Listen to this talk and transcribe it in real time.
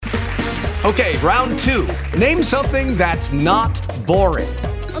Okay, round two. Name something that's not boring.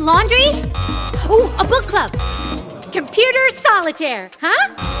 A laundry? Ooh, a book club. Computer solitaire,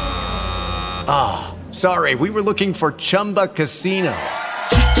 huh? Ah, oh, sorry, we were looking for Chumba Casino.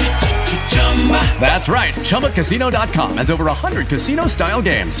 That's right, ChumbaCasino.com has over 100 casino-style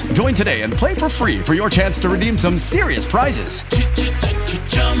games. Join today and play for free for your chance to redeem some serious prizes.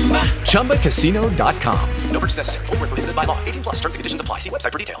 ChumbaCasino.com. No purchase necessary. Void where prohibited by law. 18 plus. Terms and conditions apply. See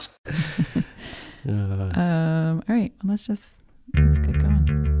website for details. All right. Well, let's get going.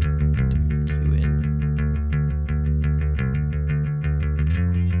 Cue in.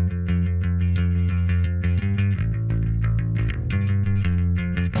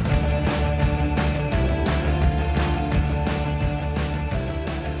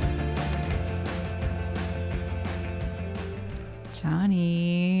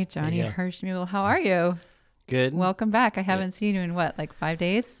 Johnny Yeah. Hirschmule, how are you? Good. Welcome back. I haven't seen you in what, like 5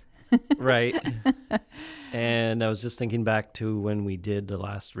 days? Right. And I was just thinking back to when we did the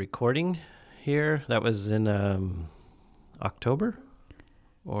last recording here. That was in October?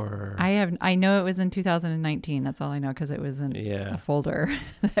 Or I know it was in 2019. That's all I know because it was in a folder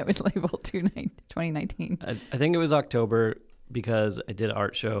that was labeled 2019. I think it was October because I did an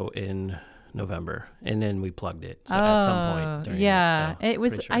art show in November, and then we plugged it at some point during yeah. it. So it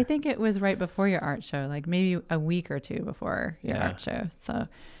was. sure. I think it was right before your art show, like maybe a week or two before your art show. So,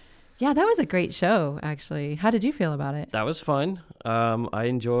 yeah, that was a great show, actually. How did you feel about it? That was fun. I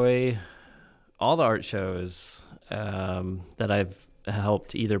enjoy all the art shows that I've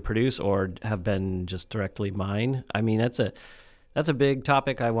helped either produce or have been just directly mine. I mean, that's a big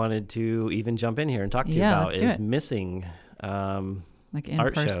topic I wanted to even jump in here and talk to you about is missing like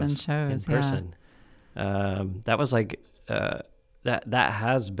art in-person shows in person. That was like that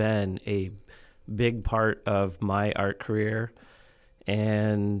has been a big part of my art career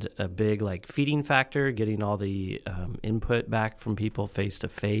and a big like feeding factor, getting all the input back from people face to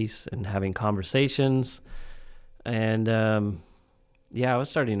face and having conversations. And I was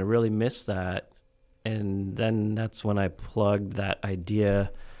starting to really miss that. And then that's when I plugged that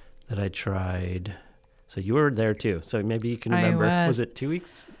idea that I tried. So you were there too. So maybe you can remember. Was it 2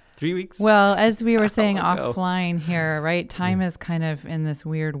 weeks? 3 weeks? Well, as we were saying offline here, right? Time is kind of in this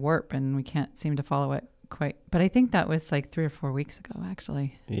weird warp and we can't seem to follow it quite. But I think that was like 3 or 4 weeks ago,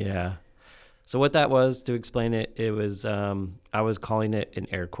 actually. Yeah. So what that was, to explain it, it was, I was calling it in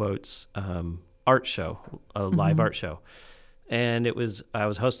air quotes, art show, a live art show. And I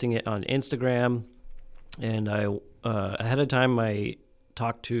was hosting it on Instagram, and I, ahead of time, I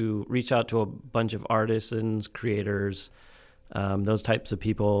reached out to a bunch of artisans, creators, those types of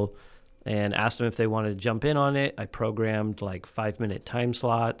people, and asked them if they wanted to jump in on it. I programmed like 5-minute time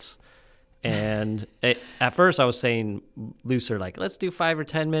slots. And at first I was saying looser, like, let's do 5 or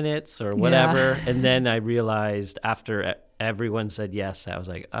 10 minutes or whatever. Yeah. And then I realized after everyone said yes, I was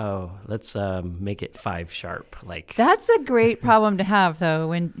like, oh, let's make it 5 sharp. Like, that's a great problem to have,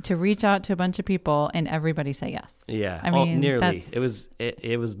 though, to reach out to a bunch of people and everybody say yes. Yeah, I mean, nearly.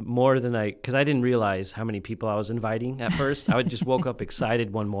 It was more than because I didn't realize how many people I was inviting at first. I just woke up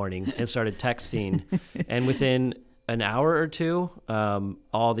excited one morning and started texting, and within an hour or two,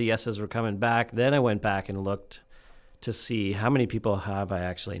 all the yeses were coming back. Then I went back and looked to see how many people have I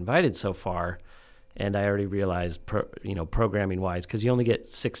actually invited so far. And I already realized, programming wise, because you only get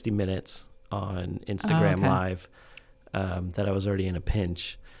 60 minutes on Instagram Live, that I was already in a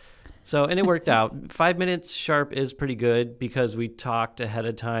pinch. So, and it worked out. 5 minutes sharp is pretty good because we talked ahead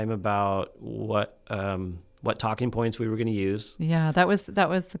of time about what talking points we were going to use. Yeah, that was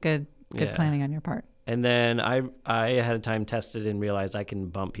good planning on your part. And then I ahead of time tested and realized I can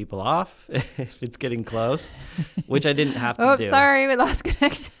bump people off if it's getting close, which I didn't have to do. Oh, sorry, we lost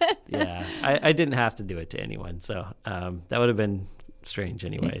connection. Yeah, I didn't have to do it to anyone. So that would have been strange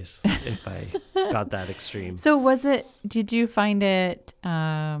anyways if I got that extreme. So did you find it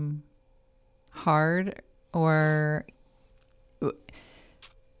hard, or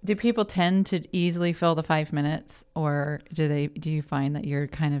do people tend to easily fill the 5 minutes, or do you find that you're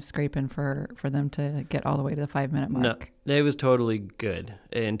kind of scraping for them to get all the way to the 5 minute mark? No, it was totally good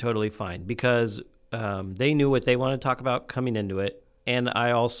and totally fine because they knew what they wanted to talk about coming into it. And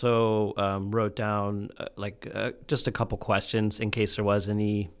I also wrote down just a couple questions in case there was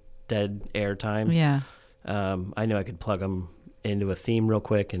any dead air time. Yeah. I knew I could plug them into a theme real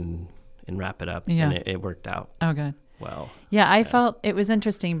quick and wrap it up. Yeah. And it worked out. Oh, good. Well, yeah, I felt it was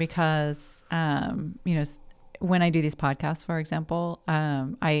interesting because, when I do these podcasts, for example,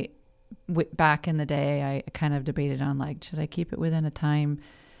 back in the day, I kind of debated on should I keep it within a time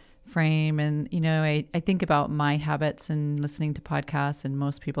frame. And, you know, I think about my habits and listening to podcasts and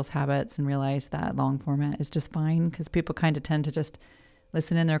most people's habits and realize that long format is just fine because people kind of tend to just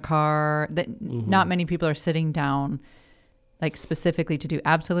listen in their car. That not many people are sitting down like specifically to do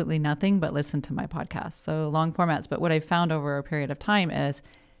absolutely nothing but listen to my podcast. So long formats. But what I've found over a period of time is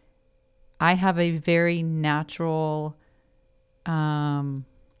I have a very natural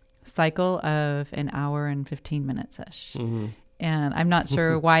cycle of an hour and 15 minutes-ish. And I'm not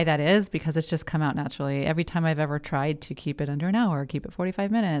sure why that is because it's just come out naturally. Every time I've ever tried to keep it under an hour, keep it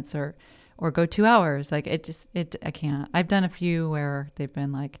 45 minutes or go 2 hours, like I can't. I've done a few where they've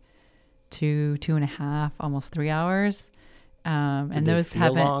been like 2.5, almost 3 hours. And those feel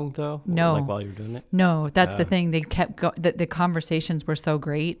haven't long though. No, like while you're doing it. No, that's the thing. They kept the conversations were so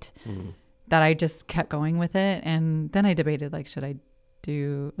great that I just kept going with it. And then I debated like, should I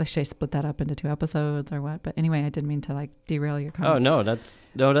split that up into 2 episodes or what? But anyway, I didn't mean to like derail your comment. Oh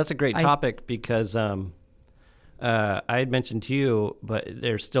no, that's a great topic because I had mentioned to you, but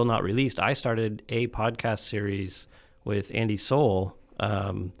they're still not released. I started a podcast series with Andy Soul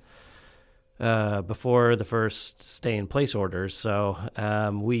before the first stay in place orders. So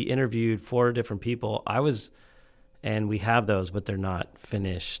we interviewed 4 different people. And we have those, but they're not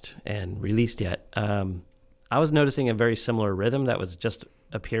finished and released yet. I was noticing a very similar rhythm that was just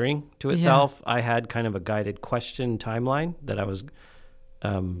appearing to itself. Yeah. I had kind of a guided question timeline that I was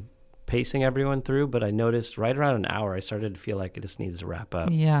pacing everyone through, but I noticed right around an hour, I started to feel like it just needs to wrap up.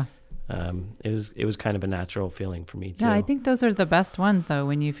 Yeah. It was kind of a natural feeling for me too. Yeah, I think those are the best ones though,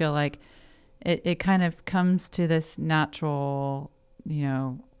 when you feel like it kind of comes to this natural, you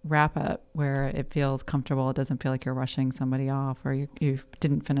know, wrap up where it feels comfortable. It doesn't feel like you're rushing somebody off or you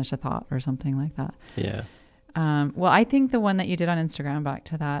didn't finish a thought or something like that. Yeah. Well, I think the one that you did on Instagram, back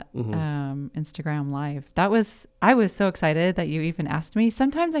to that Instagram live, I was so excited that you even asked me.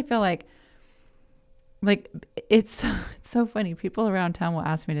 Sometimes I feel like it's so funny. People around town will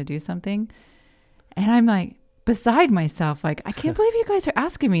ask me to do something and I'm like beside myself. Like, I can't believe you guys are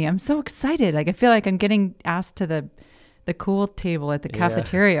asking me. I'm so excited. Like, I feel like I'm getting asked to the cool table at the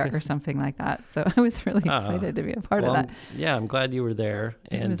cafeteria or something like that. So I was really excited to be a part of that. Yeah, I'm glad you were there.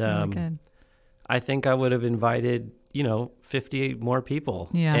 It was really good. I think I would have invited, 50 more people.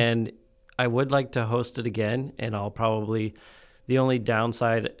 Yeah. And I would like to host it again. And the only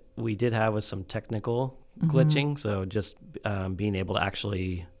downside we did have was some technical glitching. So just being able to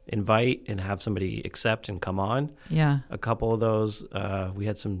actually invite and have somebody accept and come on. Yeah. A couple of those, we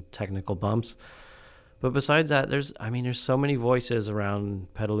had some technical bumps. But besides that, there's so many voices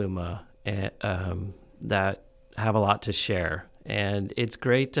around Petaluma that have a lot to share. And it's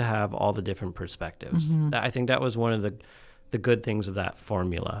great to have all the different perspectives. I think that was one of the good things of that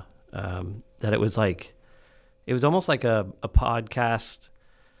formula, that it was almost like a podcast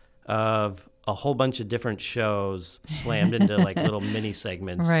of a whole bunch of different shows slammed into like little mini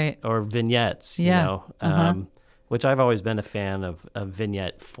segments, right, or vignettes, which I've always been a fan of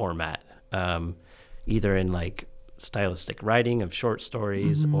vignette format, either in like stylistic writing of short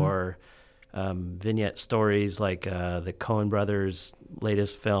stories or vignette stories like the Coen brothers'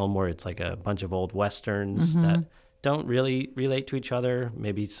 latest film, where it's like a bunch of old westerns that don't really relate to each other.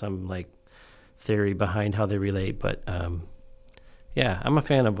 Maybe some like theory behind how they relate, but I'm a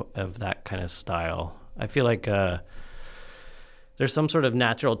fan of that kind of style. I feel like there's some sort of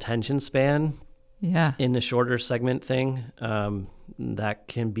natural attention span in the shorter segment thing that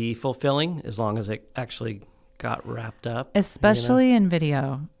can be fulfilling as long as it actually got wrapped up. Especially in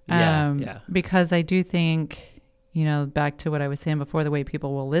video. Because I do think, back to what I was saying before, the way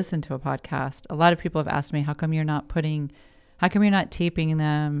people will listen to a podcast, a lot of people have asked me, how come you're not taping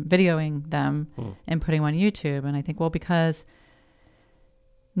them, videoing them and putting them on YouTube? And I think, well, because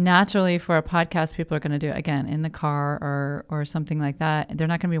naturally for a podcast, people are going to do it again in the car or something like that. They're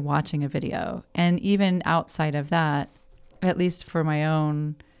not going to be watching a video. And even outside of that, at least for my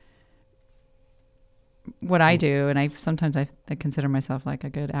own, what I do, and I consider myself like a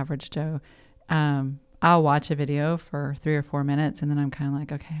good average Joe, I'll watch a video for 3 or 4 minutes and then I'm kind of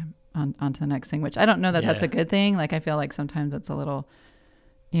like, okay, on to the next thing, which I don't know that that's a good thing. Like, I feel like sometimes it's a little,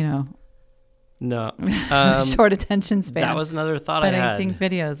 no, short attention span. That was another thought I had. But I think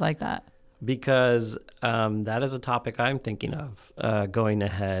videos like that. Because that is a topic I'm thinking of going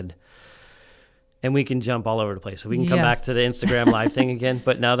ahead. And we can jump all over the place. So we can come back to the Instagram live thing again.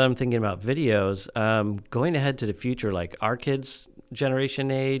 But now that I'm thinking about videos, going ahead to the future, like our kids'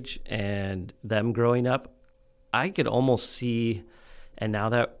 generation age and them growing up, I could almost see, and now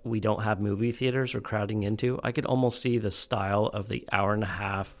that we don't have movie theaters we're crowding into, I could almost see the style of the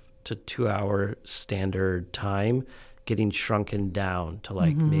 1.5 to 2 hour standard time getting shrunken down to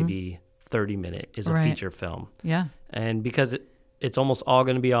like maybe 30-minute is a Right. feature film. Yeah. And because it's almost all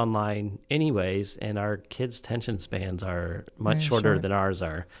going to be online anyways, and our kids' attention spans are much Very shorter short. than ours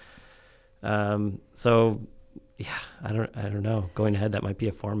are. So yeah, I don't know. Going ahead, that might be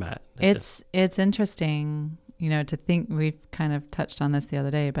a format. It's interesting, to think. We've kind of touched on this the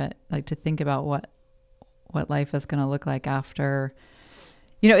other day, but like to think about what life is going to look like after.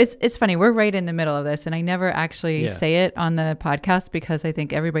 It's funny. We're right in the middle of this, and I never actually say it on the podcast because I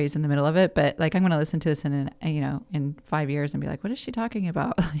think everybody's in the middle of it. But like, I'm going to listen to this in 5 years and be like, "What is she talking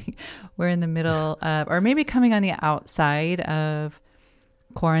about?" Like, we're in the middle of, or maybe coming on the outside of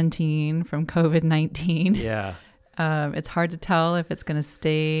quarantine from COVID-19. Yeah. It's hard to tell if it's going to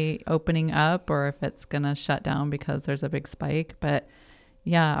stay opening up or if it's going to shut down because there's a big spike. But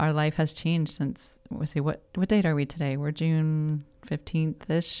yeah, our life has changed since, what date are we today? We're June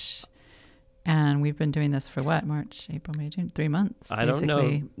 15th-ish. And we've been doing this for what? March, April, May, June, 3 months. I don't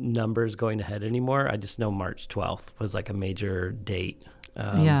know numbers going ahead anymore. I just know March 12th was like a major date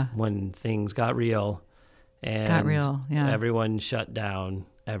when things got real. And everyone shut down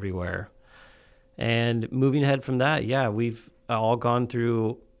everywhere. And moving ahead from that, we've all gone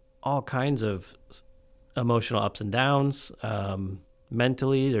through all kinds of emotional ups and downs.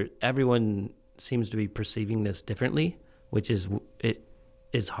 Mentally, everyone seems to be perceiving this differently, which is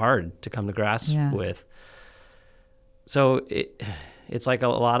hard to come to grasp with. So it's like a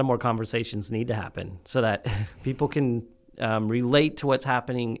lot of more conversations need to happen so that people can relate to what's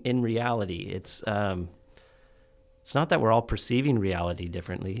happening in reality. It's not that we're all perceiving reality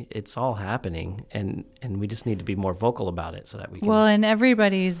differently. It's all happening, and we just need to be more vocal about it so that we can... Well, and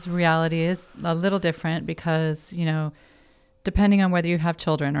everybody's reality is a little different because, depending on whether you have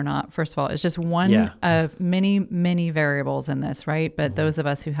children or not, first of all, it's just one of many, many variables in this, right? But those of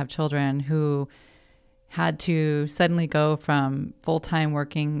us who have children who had to suddenly go from full-time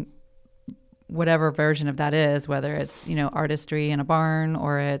working, whatever version of that is, whether it's, artistry in a barn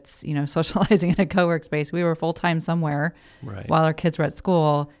or it's, socializing in a co-work space. We were full-time somewhere while our kids were at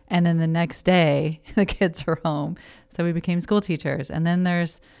school. And then the next day, the kids are home. So we became school teachers. And then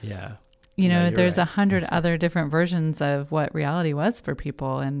there's, there's 100 other different versions of what reality was for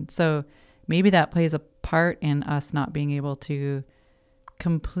people. And so maybe that plays a part in us not being able to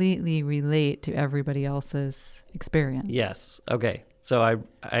completely relate to everybody else's experience. Yes. Okay. So I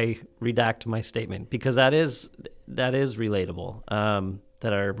redact my statement because that is relatable,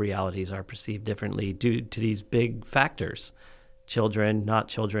 that our realities are perceived differently due to these big factors, children, not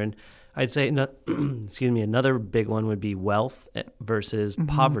children. I'd say, another big one would be wealth versus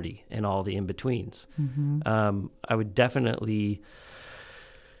poverty and all the in-betweens. I definitely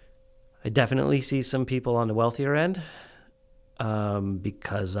see some people on the wealthier end,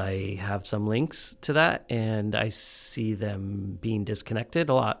 because I have some links to that, and I see them being disconnected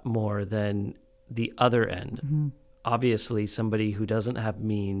a lot more than the other end. Obviously, somebody who doesn't have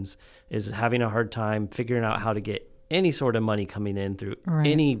means is having a hard time figuring out how to get any sort of money coming in through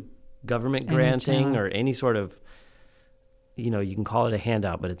any government granting or any sort of, you can call it a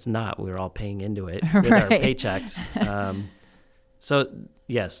handout, but it's not. We're all paying into it with our paychecks. So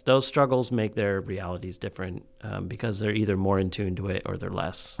yes, those struggles make their realities different because they're either more in tune to it or they're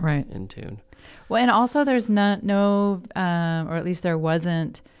less in tune. Well, and also there's no, or at least there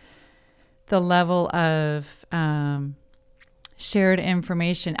wasn't the level of shared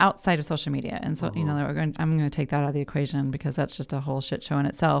information outside of social media. And so, I'm going to take that out of the equation because that's just a whole shit show in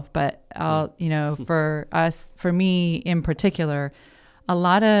itself. But for me in particular, a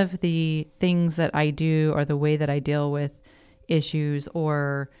lot of the things that I do or the way that I deal with issues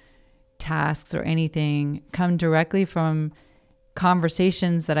or tasks or anything come directly from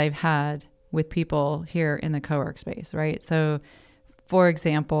conversations that I've had with people here in the co-work space, right? So, for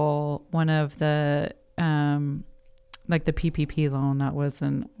example, one of the like the PPP loan that was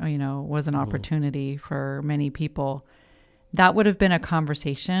an opportunity for many people. That would have been a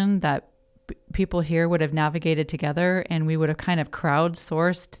conversation that people here would have navigated together, and we would have kind of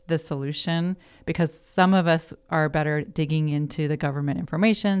crowdsourced the solution because some of us are better at digging into the government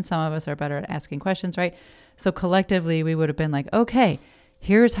information. Some of us are better at asking questions, right? So collectively we would have been like, okay,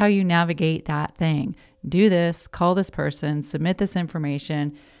 here's how you navigate that thing. Do this, call this person, submit this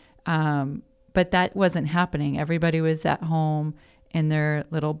information. But that wasn't happening. Everybody was at home in their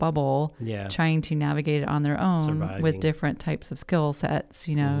little bubble, trying to navigate it on their own with different types of skill sets,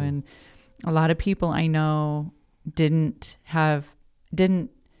 and a lot of people I know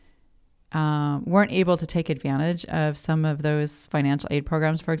weren't able to take advantage of some of those financial aid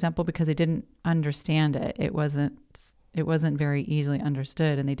programs, for example, because they didn't understand it. It wasn't very easily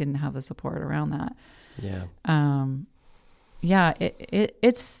understood, and they didn't have the support around that. yeah,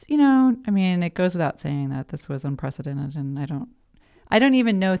 it's, you know, I mean, it goes without saying that this was unprecedented, and I don't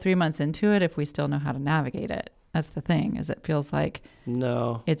even know 3 months into it if we still know how to navigate it. That's the thing, is it feels like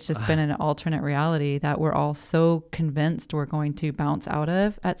No. it's just been an alternate reality that we're all so convinced we're going to bounce out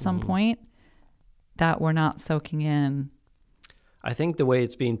of at some point that we're not soaking in. I think the way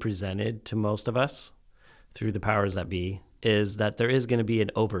it's being presented to most of us through the powers that be is that there is going to be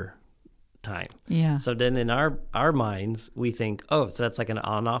an overtime. Yeah. So then in our minds, we think, oh, so that's like an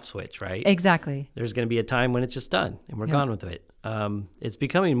on-off switch, right? Exactly. There's going to be a time when it's just done and we're gone with it. It's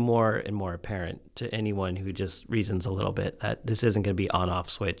becoming more and more apparent to anyone who just reasons a little bit that this isn't going to be on-off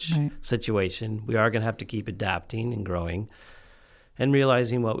switch situation. We are going to have to keep adapting and growing and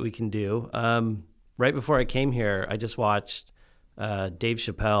realizing what we can do. Right before I came here, I just watched Dave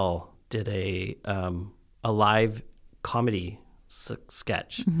Chappelle did a live comedy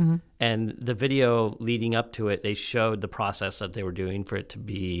sketch. And the video leading up to it, they showed the process that they were doing for it to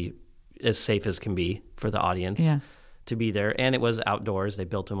be as safe as can be for the audience to be there. And it was outdoors. They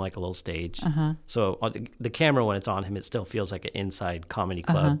built him like a little stage. So on the camera, when it's on him, it still feels like an inside comedy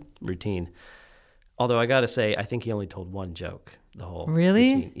club routine. Although I got to say, I think he only told one joke the whole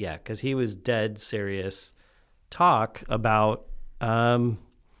routine. Yeah, because he was dead serious talk about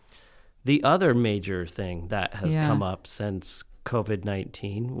the other major thing that has come up since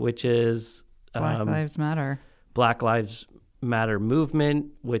COVID-19, which is Black Lives Matter. Black Lives Matter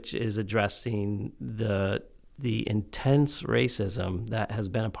movement, which is addressing the intense racism that has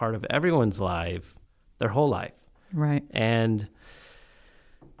been a part of everyone's life, their whole life. Right. And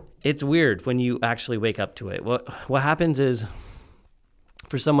it's weird when you actually wake up to it. What happens is,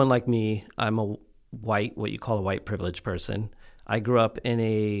 for someone like me, I'm a white, what you call a white privileged person. I grew up in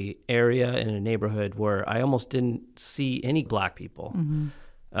a area, in a neighborhood where I almost didn't see any black people.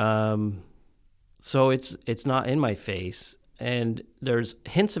 So it's not in my face. And there's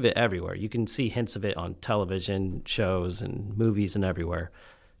hints of it everywhere. You can see hints of it on television shows and movies and everywhere.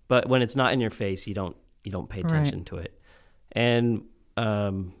 But when it's not in your face, you don't pay attention to it. And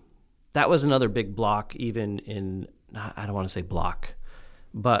that was another big block, even in, I don't want to say block,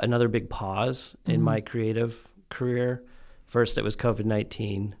 but another big pause in my creative career. First, it was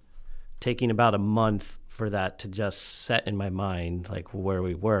COVID-19, taking about a month for that to just set in my mind, like where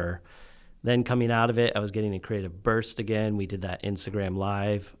we were. Then coming out of it, I was getting a creative burst again. We did that Instagram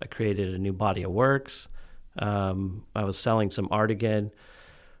Live. I created a new body of works. I was selling some art again.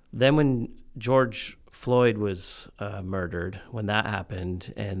 Then when George Floyd was murdered, when that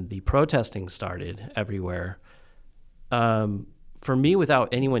happened and the protesting started everywhere, for me,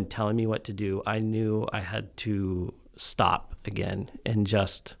 without anyone telling me what to do, I knew I had to stop again, and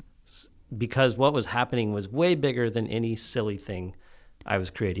just because what was happening was way bigger than any silly thing I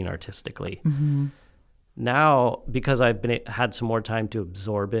was creating artistically. Now, because I've had some more time to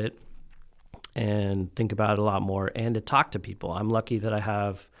absorb it and think about it a lot more and to talk to people, I'm lucky that I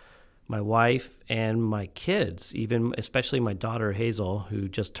have my wife and my kids, even especially my daughter Hazel, who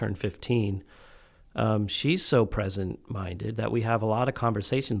just turned 15. She's so present-minded that we have a lot of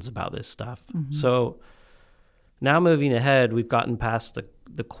conversations about this stuff. So now moving ahead, we've gotten past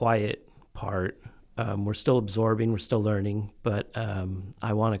the quiet part. We're still absorbing, we're still learning, but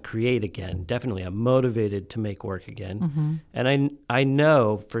I want to create again. Definitely, I'm motivated to make work again. And I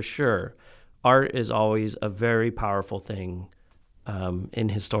know for sure art is always a very powerful thing in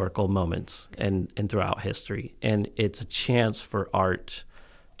historical moments and throughout history. And it's a chance for art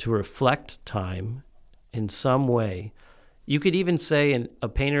to reflect time in some way. You could even say a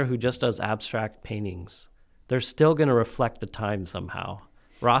painter who just does abstract paintings, they're still going to reflect the time somehow.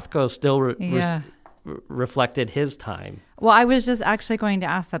 Rothko still reflected his time. Well, I was just actually going to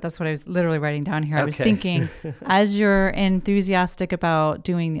ask that. That's what I was literally writing down here. I was thinking, as you're enthusiastic about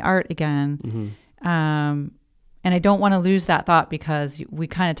doing the art again, and I don't want to lose that thought, because we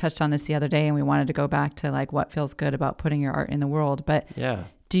kind of touched on this the other day and we wanted to go back to like what feels good about putting your art in the world. But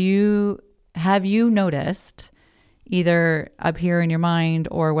have you noticed, either up here in your mind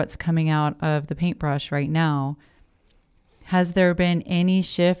or what's coming out of the paintbrush right now, has there been any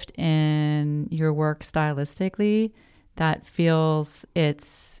shift in your work stylistically that feels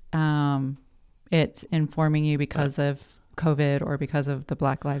it's informing you because of COVID or because of the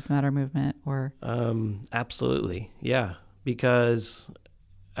Black Lives Matter movement? Or absolutely, yeah. Because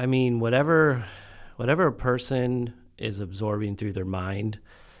I mean, whatever a person is absorbing through their mind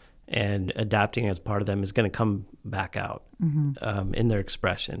and adapting as part of them is going to come back out in their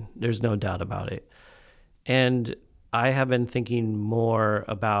expression. There's no doubt about it. And I have been thinking more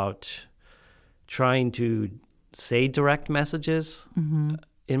about trying to say direct messages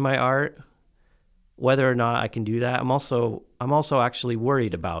in my art whether or not I can do that, I'm also actually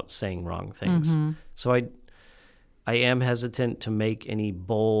worried about saying wrong things. So I am hesitant to make any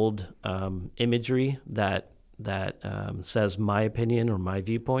bold imagery that says my opinion or my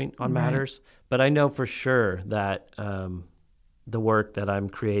viewpoint on matters. But I know for sure that the work that I'm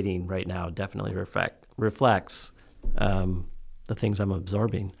creating right now definitely reflects the things I'm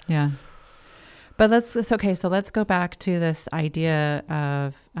absorbing. Yeah. But so let's go back to this idea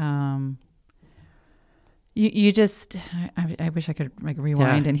of you just I wish I could like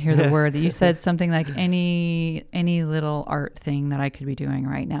rewind and hear the word that you said, something like any little art thing that I could be doing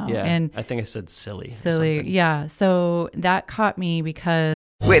right now. Yeah, and I think I said silly. Yeah. So that caught me because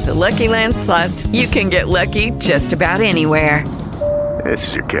with the Lucky Land Slots, you can get lucky just about anywhere. This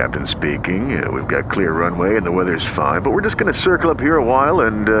is your captain speaking. We've got clear runway and the weather's fine, but we're just going to circle up here a while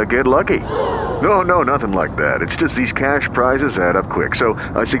and get lucky. No, nothing like that. It's just these cash prizes add up quick. So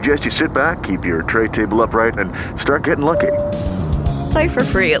I suggest you sit back, keep your tray table upright, and start getting lucky. Play for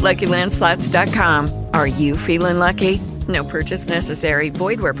free at LuckyLandSlots.com. Are you feeling lucky? No purchase necessary.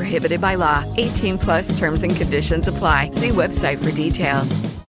 Void where prohibited by law. 18+ terms and conditions apply. See website for details.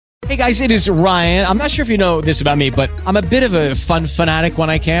 Hey guys, it is Ryan. I'm not sure if you know this about me, but I'm a bit of a fun fanatic when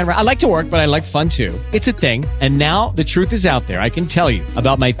I can. I like to work, but I like fun too. It's a thing. And now the truth is out there. I can tell you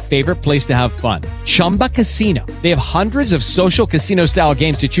about my favorite place to have fun. Chumba Casino. They have hundreds of social casino style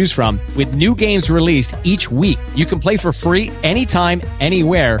games to choose from with new games released each week. You can play for free anytime,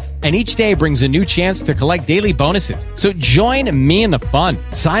 anywhere. And each day brings a new chance to collect daily bonuses. So join me in the fun.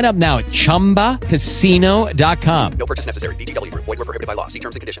 Sign up now at ChumbaCasino.com. No purchase necessary. VGW Group. Void where prohibited by law. See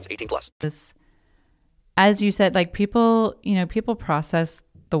terms and conditions. 18+. As you said, like people process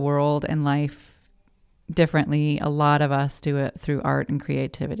the world and life differently. A lot of us do it through art and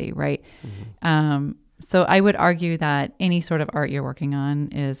creativity, right? So I would argue that any sort of art you're working on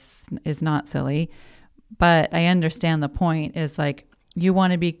is not silly, but I understand the point is like you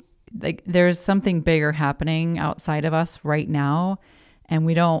want to be like there's something bigger happening outside of us right now, and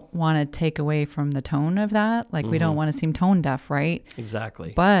we don't want to take away from the tone of that. Like we don't want to seem tone deaf, right?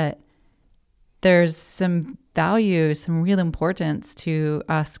 Exactly. But there's some value, some real importance to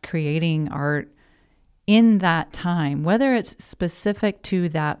us creating art in that time, whether it's specific to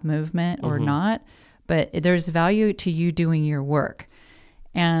that movement or not, but there's value to you doing your work.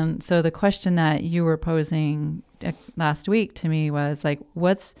 And so the question that you were posing last week to me was like,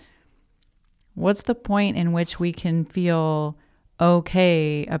 what's the point in which we can feel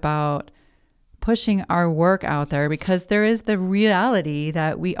okay about pushing our work out there? Because there is the reality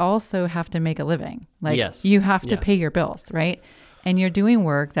that we also have to make a living. Like you have to pay your bills, right? And you're doing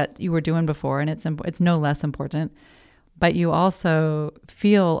work that you were doing before, and it's no less important. But you also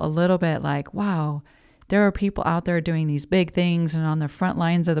feel a little bit like, wow, there are people out there doing these big things and on the front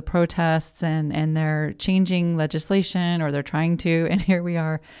lines of the protests, and they're changing legislation, or they're trying to, and here we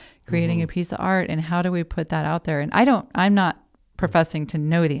are creating a piece of art. And how do we put that out there? And I'm not professing to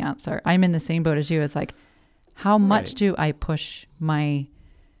know the answer. I'm in the same boat as you. It's like, how much do I push my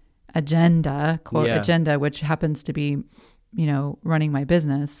agenda, agenda, which happens to be, running my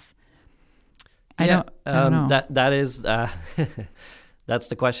business? I don't know. That is, that's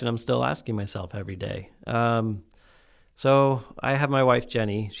the question I'm still asking myself every day. So I have my wife,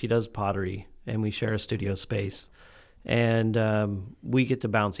 Jenny. She does pottery, and we share a studio space. And we get to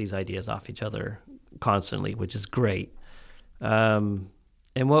bounce these ideas off each other constantly, which is great. And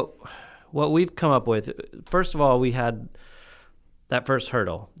what we've come up with, first of all, we had that first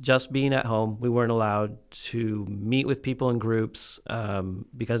hurdle, just being at home. We weren't allowed to meet with people in groups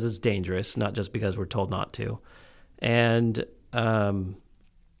because it's dangerous, not just because we're told not to. And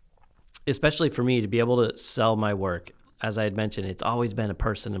especially for me to be able to sell my work, as I had mentioned, it's always been a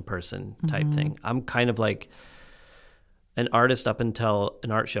person-to-person type thing. I'm kind of like an artist up until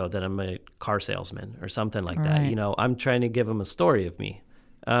an art show, that I'm a car salesman or something like that. I'm trying to give them a story of me.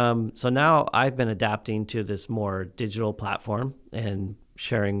 So now I've been adapting to this more digital platform and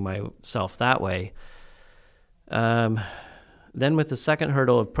sharing myself that way. Then with the second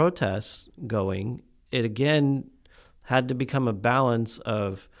hurdle of protests going, it again had to become a balance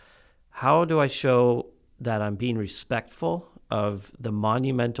of how do I show that I'm being respectful of the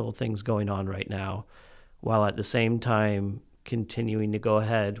monumental things going on right now, while at the same time continuing to go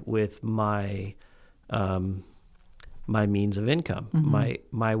ahead with my means of income,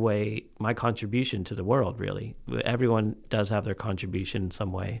 my way, my contribution to the world. Really, everyone does have their contribution in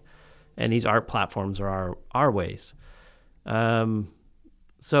some way, and these art platforms are our ways.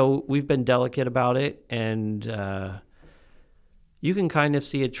 So we've been delicate about it, and you can kind of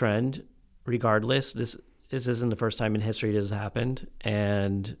see a trend. Regardless, this isn't the first time in history this has happened,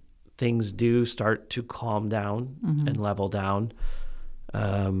 and things do start to calm down and level down,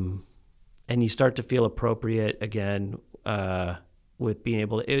 and you start to feel appropriate again with being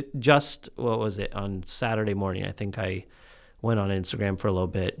able to, what was it, on Saturday morning, I think I went on Instagram for a little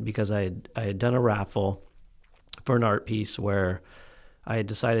bit because I had done a raffle for an art piece where I had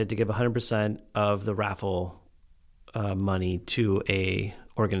decided to give 100% of the raffle money to a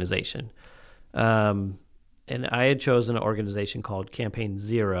organization. And I had chosen an organization called Campaign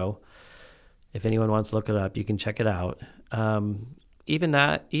Zero. If anyone wants to look it up, you can check it out.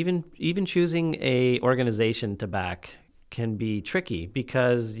 Even choosing a organization to back can be tricky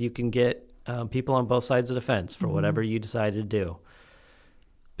because you can get people on both sides of the fence for whatever you decide to do.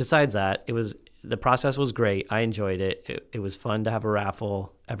 Besides that, the process was great. I enjoyed it. It was fun to have a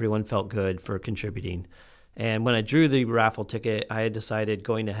raffle. Everyone felt good for contributing. And when I drew the raffle ticket, I had decided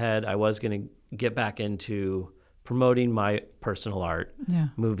going ahead, I was going to get back into promoting my personal art,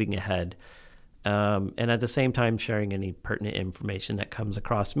 moving ahead. And at the same time, sharing any pertinent information that comes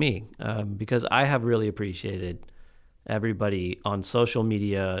across me. Because I have really appreciated everybody on social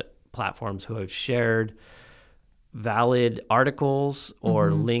media platforms who have shared valid articles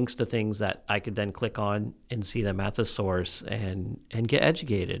or links to things that I could then click on and see them at the source and get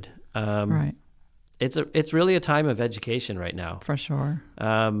educated. Right. It's really a time of education right now. For sure.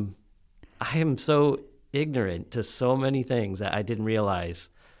 I am so ignorant to so many things that I didn't realize.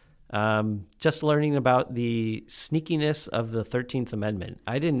 Just learning about the sneakiness of the 13th Amendment.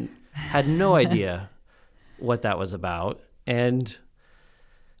 Had no idea what that was about. And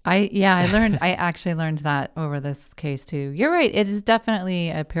I actually learned that over this case too. You're right. It is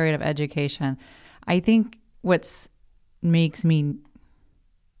definitely a period of education. I think what makes me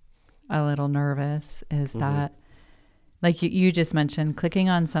a little nervous is that, like you just mentioned, clicking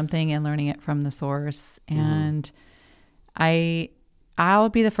on something and learning it from the source. And I'll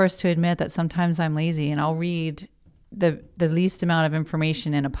be the first to admit that sometimes I'm lazy and I'll read the least amount of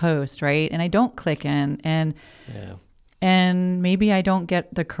information in a post, right? And I don't click in and maybe I don't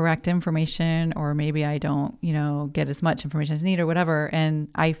get the correct information, or maybe I don't, get as much information as I need or whatever. And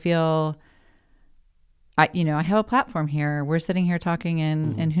I feel I have a platform here. We're sitting here talking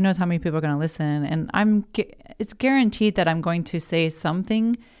and who knows how many people are going to listen. And it's guaranteed that I'm going to say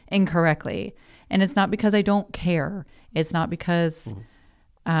something incorrectly. And it's not because I don't care. It's not because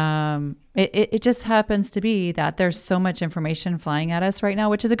it just happens to be that there's so much information flying at us right now,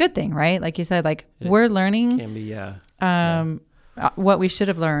 which is a good thing, right? Like you said, we're learning can be, what we should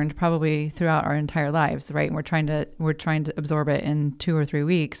have learned probably throughout our entire lives, right? And we're trying to absorb it in 2 or 3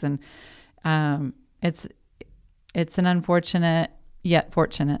 weeks. And it's an unfortunate yet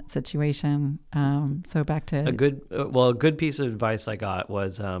fortunate situation. So back to a good piece of advice I got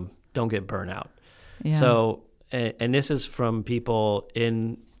was don't get burnout. Yeah. So, and this is from people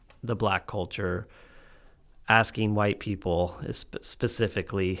in the Black culture asking white people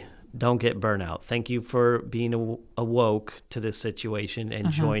specifically, don't get burnout. Thank you for being awoke to this situation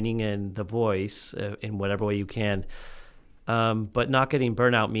and joining in the voice in whatever way you can. But not getting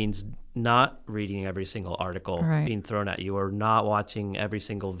burnout means not reading every single article being thrown at you, or not watching every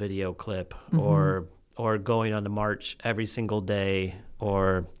single video clip, or going on the march every single day,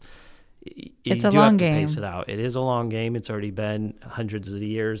 or it's a long game. Pace it out. It is a long game. It's already been hundreds of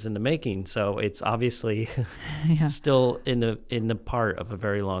years in the making, so it's obviously still in the part of a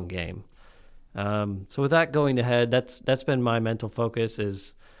very long game. So with that going ahead, that's been my mental focus.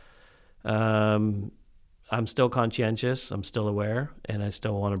 Is I'm still conscientious. I'm still aware, and I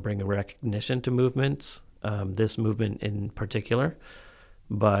still want to bring a recognition to movements. This movement in particular,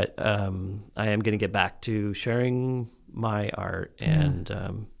 but I am going to get back to sharing my art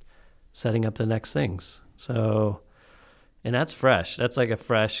and setting up the next things. So, and that's fresh. That's like a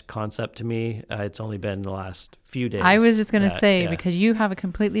fresh concept to me. It's only been the last few days. I was just going to say, because you have a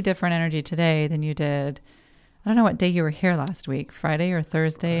completely different energy today than you did. I don't know what day you were here last week, Friday or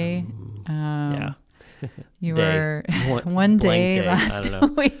Thursday. You were one day last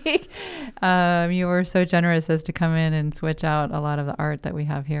week. You were so generous as to come in and switch out a lot of the art that we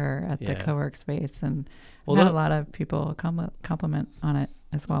have here at the co-work space, and had a lot of people compliment on it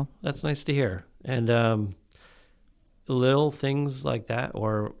as well. That's nice to hear. And little things like that,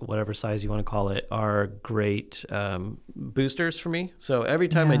 or whatever size you want to call it, are great boosters for me. So every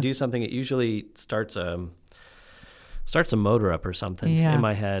time I do something, it usually starts a motor up or something in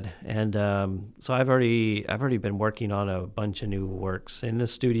my head. And so I've already been working on a bunch of new works in the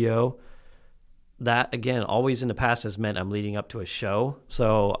studio. That, again, always in the past has meant I'm leading up to a show.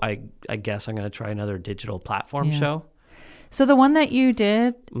 So I guess I'm going to try another digital platform show. So the one that you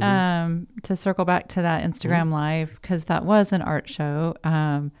did, to circle back to that Instagram Live, because that was an art show,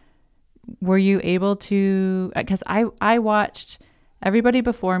 were you able to, because I watched everybody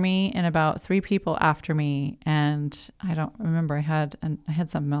before me and about 3 people after me, and I don't remember, I had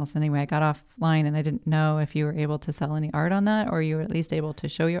something else anyway. I got offline and I didn't know if you were able to sell any art on that, or you were at least able to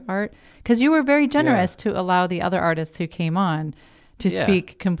show your art, because you were very generous to allow the other artists who came on to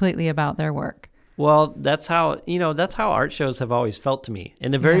speak completely about their work. Well, that's how art shows have always felt to me.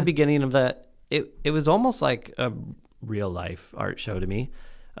 In the very beginning of that, it was almost like a real life art show to me.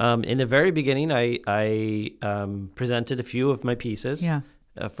 In the very beginning, I presented a few of my pieces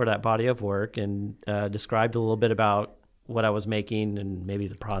for that body of work, and described a little bit about what I was making and maybe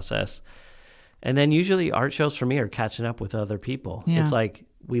the process. And then usually art shows for me are catching up with other people. Yeah. It's like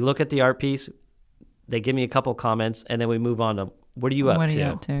we look at the art piece, they give me a couple comments, and then we move on to what are you up to? What are you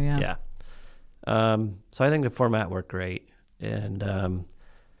up to? Yeah. So I think the format worked great, and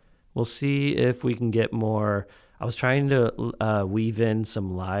we'll see if we can get more. I was trying to weave in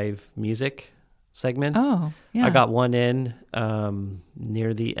some live music segments. Oh, yeah. I got one in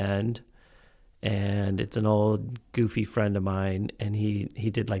near the end, and it's an old goofy friend of mine, and he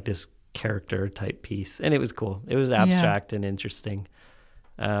did like this character type piece, and it was cool. It was abstract and interesting.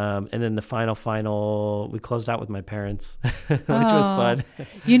 And then the final, we closed out with my parents, which was fun.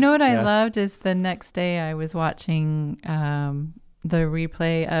 You know what I loved is the next day I was watching the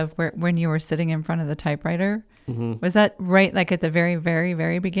replay of when you were sitting in front of the typewriter. Mm-hmm. Was that right, like at the very, very,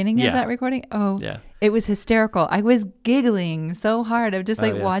 very beginning of that recording? Oh, yeah. It was hysterical. I was giggling so hard of just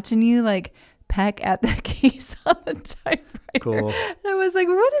watching you like peck at the keys on the typewriter. Cool. And I was like,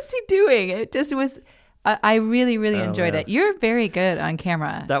 what is he doing? It just was... I really, really enjoyed it. You're very good on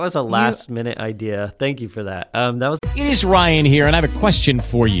camera. That was a minute idea. Thank you for that. It is Ryan here, and I have a question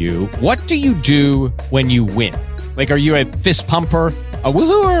for you. What do you do when you win? Like, are you a fist pumper, a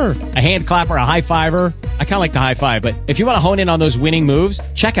woohooer, a hand clapper, a high fiver? I kind of like the high five, but if you want to hone in on those winning moves,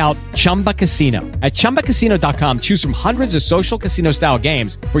 check out Chumba Casino. At ChumbaCasino.com, choose from hundreds of social casino style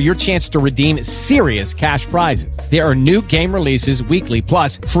games for your chance to redeem serious cash prizes. There are new game releases weekly,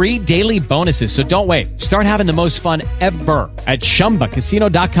 plus free daily bonuses. So don't wait. Start having the most fun ever at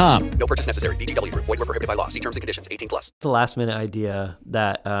ChumbaCasino.com. No purchase necessary. VGW. Void where prohibited by law. See terms and conditions. 18+. The last minute idea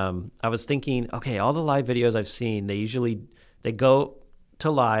that I was thinking, okay, all the live videos I've seen, they go to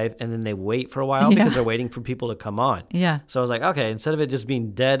live and then they wait for a while because they're waiting for people to come on. Yeah. So I was like, okay, instead of it just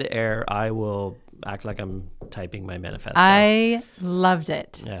being dead air, I will act like I'm typing my manifesto. I loved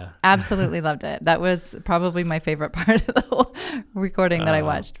it. Yeah. Absolutely loved it. That was probably my favorite part of the whole recording that I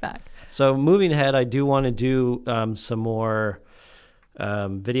watched back. So moving ahead, I do want to do some more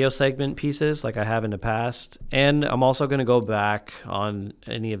video segment pieces like I have in the past. And I'm also going to go back on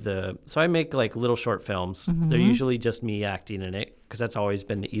so I make like little short films. Mm-hmm. They're usually just me acting in it because that's always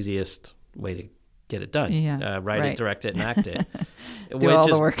been the easiest way to get it done. Yeah. Write it, direct it, and act it. Do all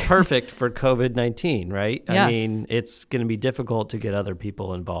the work. Which is perfect for COVID-19, right? Yes. I mean, it's going to be difficult to get other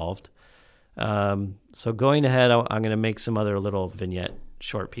people involved. So going ahead, I'm going to make some other little vignette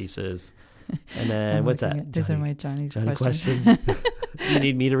short pieces. And then what's that? These are my Johnny questions. Do you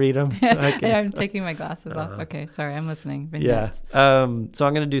need me to read them? I'm taking my glasses off. Okay, sorry, I'm listening. Vignettes. Yeah. So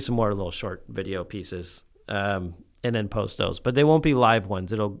I'm going to do some more little short video pieces, and then post those. But they won't be live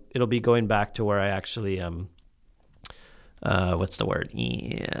ones. It'll be going back to where I actually what's the word?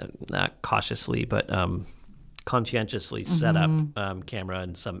 Yeah, not cautiously, but conscientiously set up camera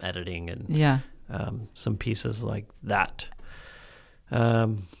and some editing and some pieces like that.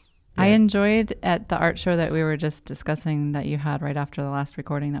 I enjoyed at the art show that we were just discussing that you had right after the last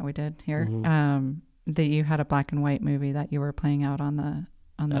recording that we did here, that you had a black and white movie that you were playing out on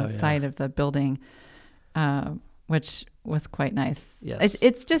the side of the building, which was quite nice. Yes.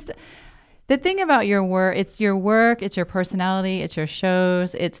 It's just the thing about your work. It's your work. It's your personality. It's your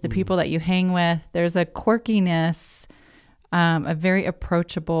shows. It's the people that you hang with. There's a quirkiness, a very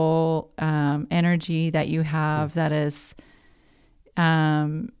approachable energy that you have that is...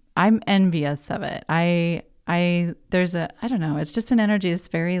 I'm envious of it. I don't know, it's just an energy that's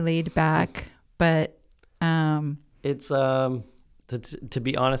very laid back, but it's to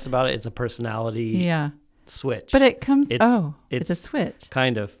be honest about it, it's a personality switch. But it comes it's a switch.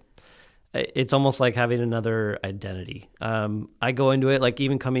 Kind of. It's almost like having another identity. I go into it like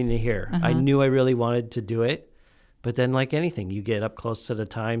even coming in here, I knew I really wanted to do it, but then like anything, you get up close to the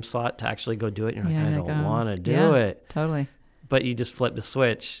time slot to actually go do it, and you're like, I don't want to do it. Totally. But you just flip the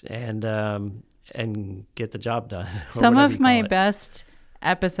switch and get the job done. Some of my best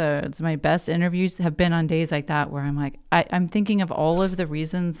episodes, my best interviews have been on days like that where I'm like, I'm thinking of all of the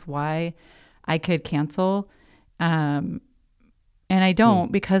reasons why I could cancel. And I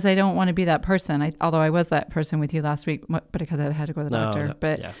don't because I don't want to be that person. Although I was that person with you last week, but because I had to go to the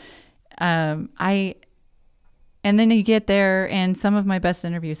doctor. And then you get there, and some of my best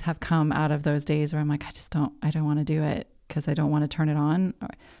interviews have come out of those days where I'm like, I don't want to do it because I don't want to turn it on.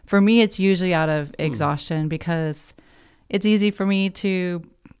 For me, it's usually out of exhaustion because it's easy for me to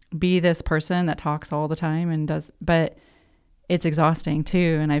be this person that talks all the time but it's exhausting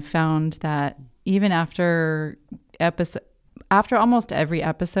too. And I've found that even after almost every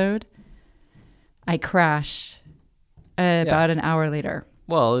episode, I crash about an hour later.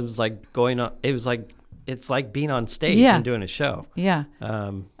 Well, it was like it's like being on stage and doing a show. Yeah.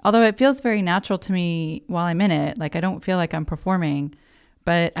 Although it feels very natural to me while I'm in it. Like I don't feel like I'm performing,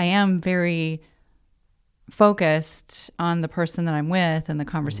 but I am very focused on the person that I'm with and the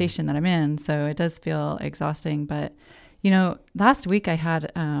conversation that I'm in. So it does feel exhausting. But, last week I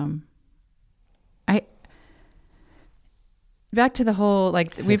had, back to the whole,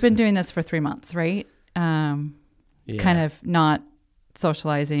 like we've been doing this for 3 months, right? Kind of not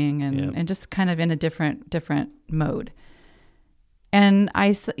socializing and just kind of in a different mode. And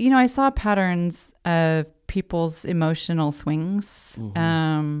I saw patterns of people's emotional swings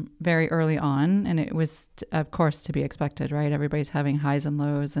very early on, and it was of course to be expected, right? Everybody's having highs and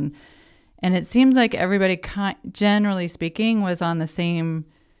lows, and it seems like everybody generally speaking was on the same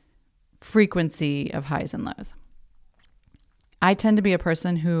frequency of highs and lows. I tend to be a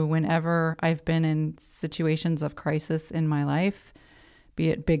person who, whenever I've been in situations of crisis in my life, be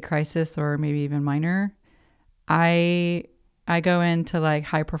it big crisis or maybe even minor, I go into like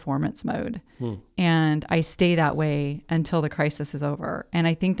high performance mode and I stay that way until the crisis is over. And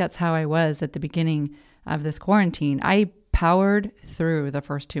I think that's how I was at the beginning of this quarantine. I powered through the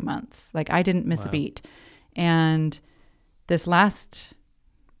first 2 months. Like I didn't miss a beat. And this last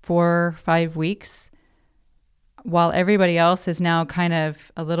 4 or 5 weeks, while everybody else is now kind of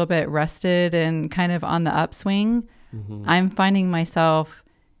a little bit rested and kind of on the upswing, I'm finding myself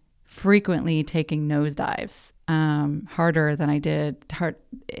frequently taking nosedives, harder than I did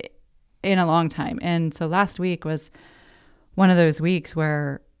in a long time. And so last week was one of those weeks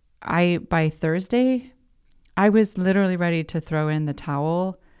where by Thursday, I was literally ready to throw in the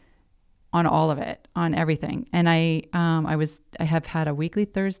towel on all of it, on everything. And I have had a weekly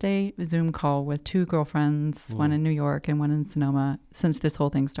Thursday Zoom call with 2 girlfriends, one in New York and one in Sonoma, since this whole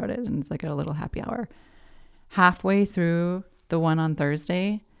thing started. And it's like a little happy hour. Halfway through the one on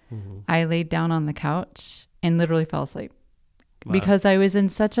Thursday, I laid down on the couch and literally fell asleep because I was in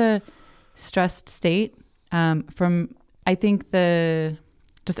such a stressed state from, I think,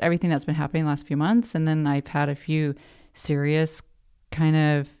 just everything that's been happening the last few months. And then I've had a few serious kind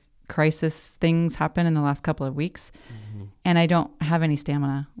of crisis things happen in the last couple of weeks, and I don't have any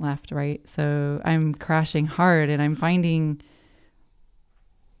stamina left, right? So I'm crashing hard, and I'm finding...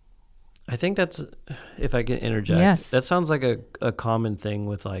 I think that's, if I can interject, that sounds like a common thing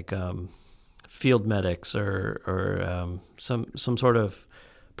with like field medics or some sort of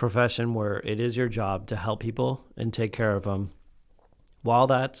profession where it is your job to help people and take care of them. While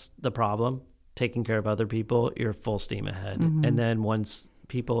that's the problem, taking care of other people, you're full steam ahead. And then once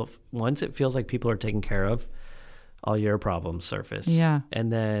it feels like people are taken care of, all your problems surface. Yeah.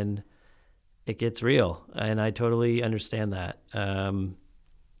 And then it gets real. And I totally understand that.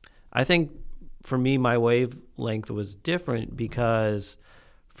 I think for me, my wavelength was different because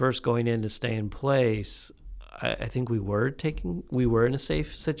first going in to stay in place, I think we were in a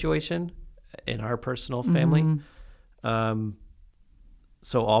safe situation in our personal family.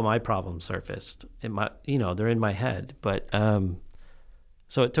 So all my problems surfaced they're in my head, but,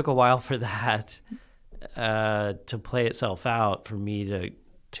 so it took a while for that, to play itself out for me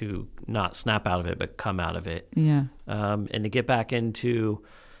to not snap out of it, but come out of it. Yeah. And to get back into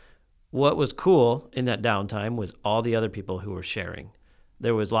what was cool in that downtime was all the other people who were sharing.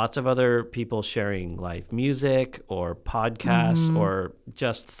 There was lots of other people sharing live music or podcasts or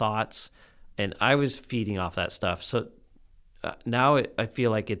just thoughts. And I was feeding off that stuff. So now I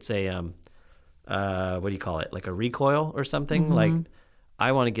feel like it's a, what do you call it? Like a recoil or something. Like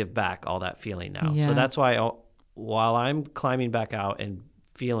I want to give back all that feeling now. Yeah. So that's why while I'm climbing back out and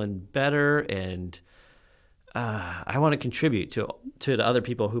feeling better and I want to contribute to the other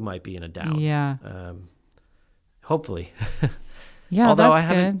people who might be in a down. Yeah. Hopefully. Yeah. Although I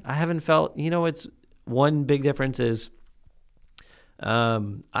haven't felt, it's one big difference is,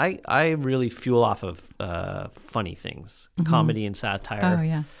 I really fuel off of, funny things, comedy and satire. Oh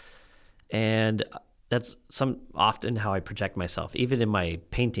yeah. And that's often how I project myself. Even in my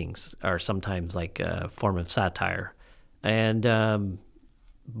paintings are sometimes like a form of satire. And,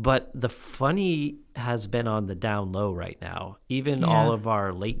 but the funny has been on the down low right now. Even all of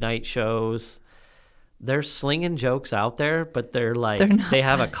our late night shows, they're slinging jokes out there, but they're like, They're they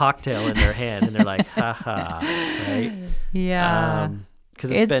have a cocktail in their hand and they're like, haha, right? Yeah.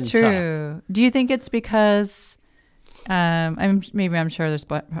 Because it's been true. tough. Do you think it's because, I'm sure there's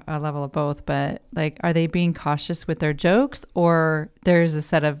a level of both, but like, are they being cautious with their jokes, or there's a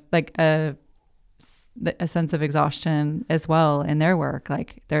set of like a sense of exhaustion as well in their work?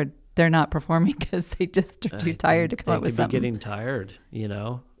 Like they're not performing because they just are too tired to come up with something. They could be getting tired, you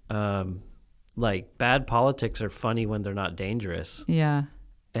know? Like bad politics are funny when they're not dangerous. Yeah.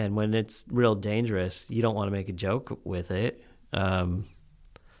 And when it's real dangerous, you don't want to make a joke with it.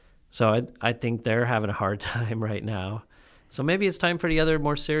 So I think they're having a hard time right now. So maybe it's time for the other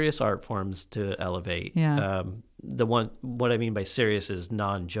more serious art forms to elevate. Yeah. What I mean by serious is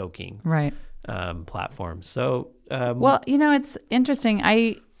non-joking. Right. Platforms. So well, you know, it's interesting.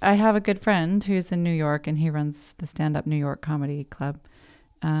 I have a good friend who's in New York, and he runs the Stand Up New York Comedy Club.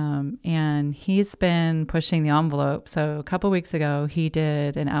 And he's been pushing the envelope. So a couple weeks ago, he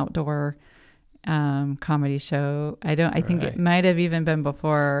did an outdoor comedy show. I think it might have even been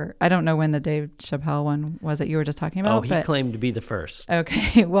before. I don't know when the Dave Chappelle one was that you were just talking about. Oh, he claimed to be the first.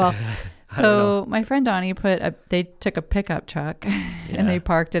 Okay, well, so my friend Donnie they took a pickup truck and they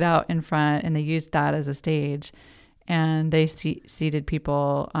parked it out in front, and they used that as a stage, and they seated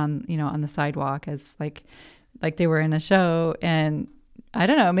people on the sidewalk as like they were in a show. And I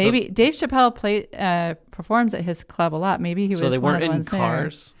don't know, maybe Dave Chappelle performs at his club a lot. Maybe he was one of the ones there. So they weren't in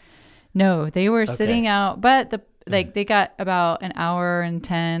cars? No, they were sitting out, but they got about an hour and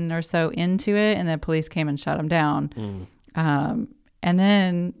 10 or so into it, and the police came and shut them down. And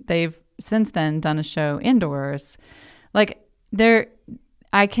then they've since then done a show indoors. Like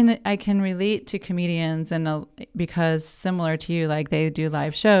I can relate to comedians because similar to you, like they do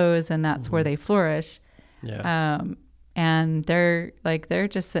live shows, and that's where they flourish. Yeah. And they're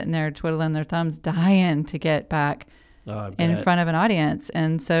just sitting there twiddling their thumbs, dying to get back in front of an audience.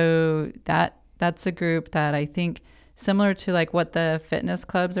 And so that's a group that I think similar to like what the fitness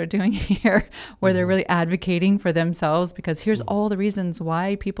clubs are doing here, where they're really advocating for themselves, because here's all the reasons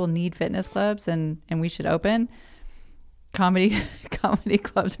why people need fitness clubs and we should open. Comedy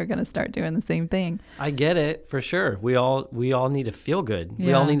clubs are going to start doing the same thing. I get it, for sure. We all need to feel good.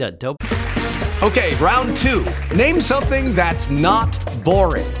 We all need that dope. Okay, round two. Name something that's not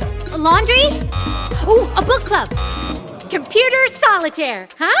boring. A laundry? Ooh, a book club. Computer solitaire,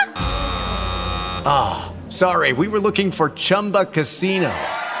 huh? Ah, sorry, we were looking for Chumba Casino.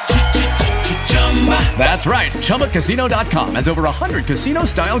 That's right, ChumbaCasino.com has over 100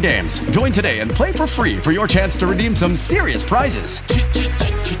 casino-style games. Join today and play for free for your chance to redeem some serious prizes.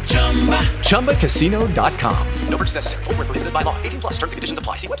 ChumbaCasino.com. No purchase necessary. Void where prohibited by law. 18+ terms and conditions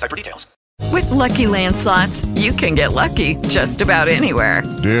apply. See website for details. With Lucky Land Slots, you can get lucky just about anywhere.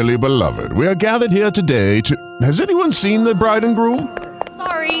 Dearly beloved, we are gathered here today to... Has anyone seen the bride and groom?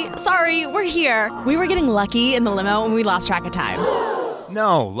 Sorry, we're here. We were getting lucky in the limo and we lost track of time.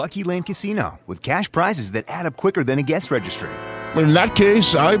 No, Lucky Land Casino, with cash prizes that add up quicker than a guest registry. In that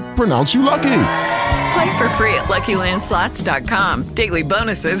case, I pronounce you lucky. Play for free at LuckyLandSlots.com. Daily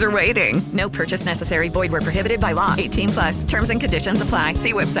bonuses are waiting. No purchase necessary. Void where prohibited by law. 18+. Terms and conditions apply.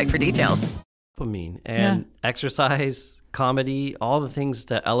 See website for details. And exercise, comedy, all the things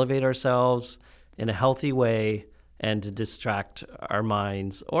to elevate ourselves in a healthy way and to distract our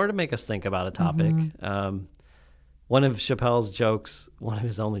minds or to make us think about a topic. One of Chappelle's jokes, one of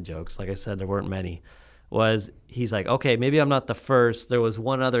his only jokes, like I said, there weren't many, was he's like, okay, maybe I'm not the first. There was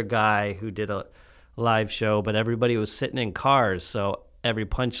one other guy who did a live show, but everybody was sitting in cars, so every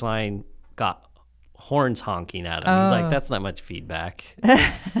punchline got horns honking at him. He's like, that's not much feedback.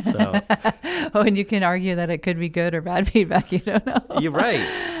 And you can argue that it could be good or bad feedback. You don't know. You're right.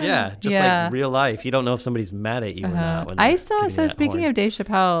 Yeah, just like real life. You don't know if somebody's mad at you or not. Speaking of Dave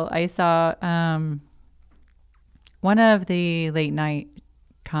Chappelle, I saw one of the late night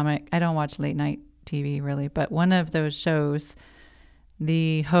comic. I don't watch late night TV really, but one of those shows,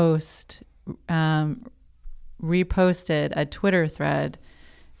 the host reposted a Twitter thread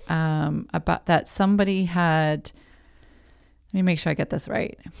about that somebody had. Let me make sure I get this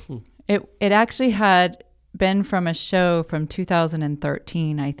right. It actually had been from a show from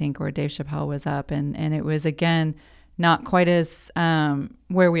 2013, I think, where Dave Chappelle was up, and it was again not quite as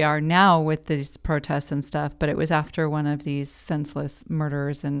where we are now with these protests and stuff, but it was after one of these senseless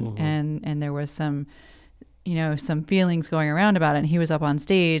murders, and there was some feelings going around about it. And he was up on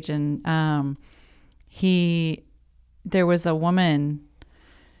stage, and there was a woman,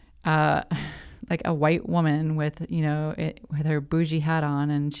 like a white woman with with her bougie hat on,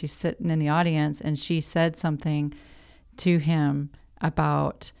 and she's sitting in the audience, and she said something to him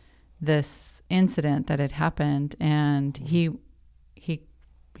about this incident that had happened, and he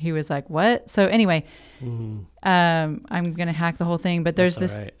was like, what? So anyway, I'm going to hack the whole thing, but there's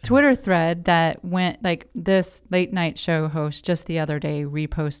this Twitter thread that went, like, this late night show host just the other day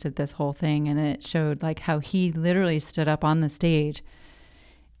reposted this whole thing, and it showed like how he literally stood up on the stage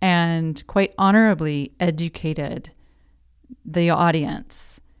and quite honorably educated the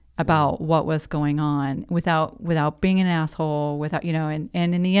audience about what was going on without being an asshole, without, and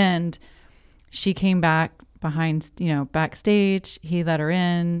in the end, she came back backstage. He let her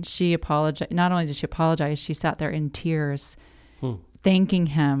in. She apologized. Not only did she apologize, she sat there in tears, thanking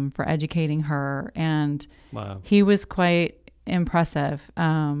him for educating her. And he was quite impressive.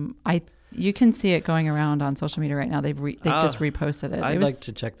 You can see it going around on social media right now. They've just reposted it. I'd like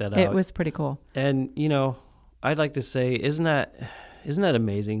to check that out. It was pretty cool. And I'd like to say, isn't that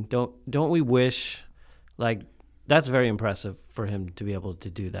amazing? Don't we wish, like, that's very impressive for him to be able to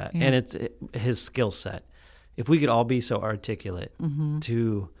do that. Yeah. And it's his skill set. If we could all be so articulate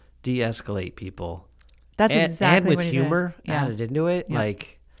to de-escalate people, that's exactly what he did. And with humor added into it,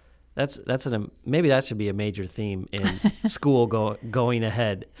 like maybe that should be a major theme in school going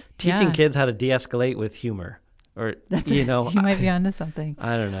ahead. Teaching kids how to de-escalate with humor, or you might be onto something.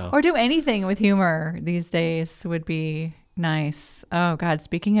 I don't know. Or do anything with humor these days would be nice. Oh God!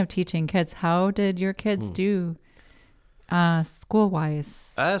 Speaking of teaching kids, how did your kids do school-wise?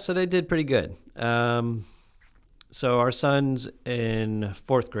 So they did pretty good. So our son's in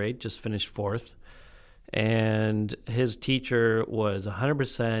 4th grade, just finished 4th, and his teacher was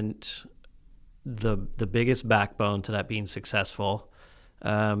 100% the biggest backbone to that being successful.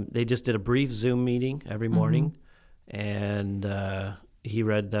 They just did a brief Zoom meeting every morning, and he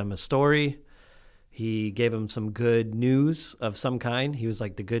read them a story. He gave them some good news of some kind. He was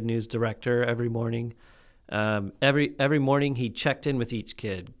like the good news director every morning. Every morning he checked in with each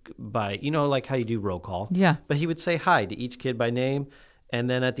kid by, like how you do roll call. Yeah. But he would say hi to each kid by name. And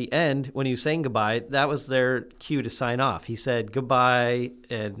then at the end, when he was saying goodbye, that was their cue to sign off. He said goodbye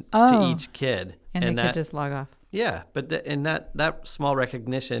to each kid. And they could just log off. Yeah. But that small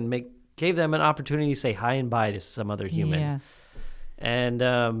recognition gave them an opportunity to say hi and bye to some other human. Yes. And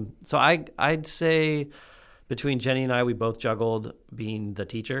so I'd say between Jenny and I, we both juggled being the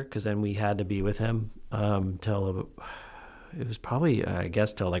teacher, because then we had to be with him till it was probably, I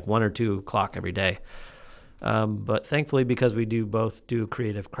guess, till like 1 or 2 o'clock every day. But thankfully, because we both do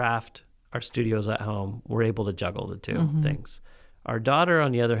creative craft, our studio's at home, we're able to juggle the two things. Our daughter,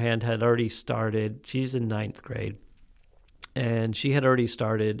 on the other hand, had already started, she's in 9th grade, and she had already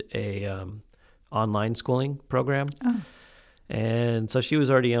started a online schooling program. Oh. And so she was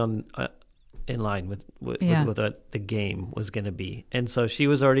already in line with what the game was going to be. And so she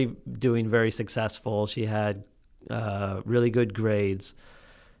was already doing very successful. She had really good grades.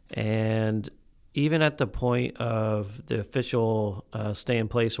 And even at the point of the official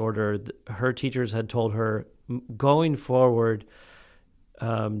stay-in-place order, her teachers had told her, going forward,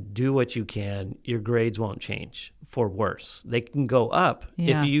 do what you can. Your grades won't change for worse. They can go up.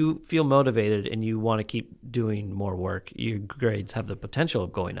 If you feel motivated and you want to keep doing more work, your grades have the potential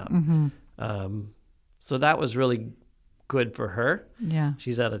of going up. So that was really good for her. Yeah.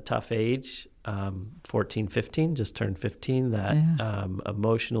 She's at a tough age, 14, 15, just turned 15, that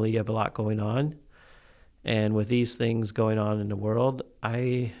emotionally you have a lot going on. And with these things going on in the world,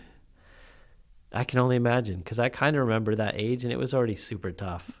 I can only imagine, because I kind of remember that age and it was already super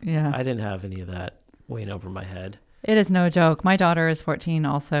tough. Yeah. I didn't have any of that weighing over my head. It is no joke. My daughter is 14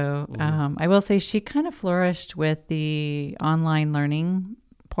 also. I will say she kind of flourished with the online learning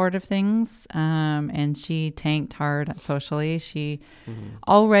part of things, and she tanked hard socially. She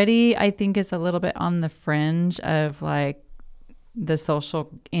already, I think, is a little bit on the fringe of like the social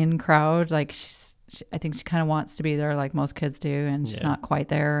in crowd. Like I think she kind of wants to be there like most kids do, and she's not quite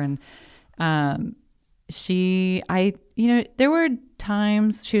there. And there were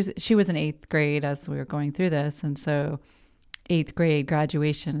times she was in 8th grade as we were going through this, and so 8th grade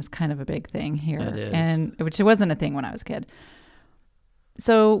graduation is kind of a big thing here, and which it wasn't a thing when I was a kid.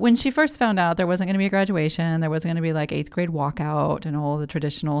 So when she first found out there wasn't going to be a graduation, there wasn't going to be like 8th grade walkout and all the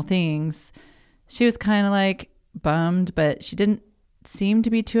traditional things, she was kind of like bummed, but she didn't seem to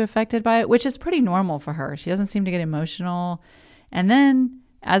be too affected by it, which is pretty normal for her. She doesn't seem to get emotional. And then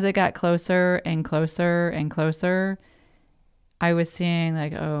as it got closer and closer and closer, I was seeing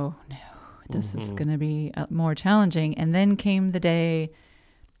like, oh no, this is going to be more challenging. And then came the day,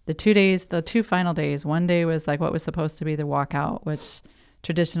 the 2 final days. One day was like what was supposed to be the walkout, which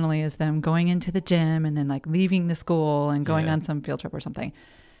traditionally is them going into the gym and then like leaving the school and going on some field trip or something.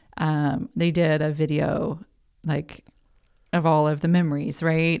 They did a video like of all of the memories,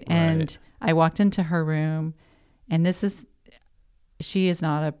 right? And I walked into her room, and she is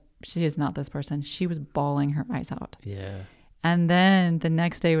not this person. She was bawling her eyes out. Yeah. And then the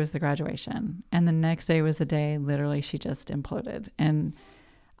next day was the graduation, and the next day was the day literally she just imploded. And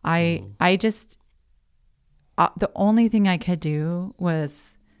I just, the only thing I could do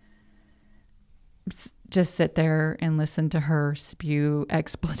was just sit there and listen to her spew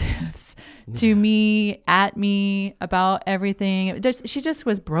expletives to me, at me, about everything. She just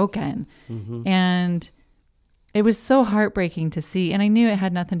was broken. And it was so heartbreaking to see. And I knew it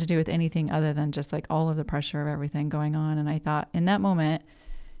had nothing to do with anything other than just like all of the pressure of everything going on. And I thought in that moment,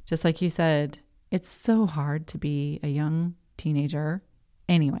 just like you said, it's so hard to be a young teenager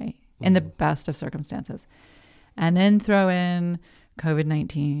anyway, in the best of circumstances. And then throw in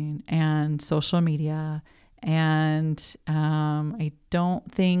COVID-19 and social media. And I don't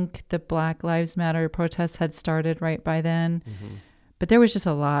think the Black Lives Matter protests had started right by then, but there was just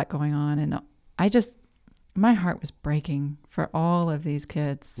a lot going on. And my heart was breaking for all of these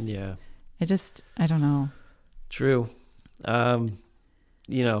kids. Yeah. I don't know. True. All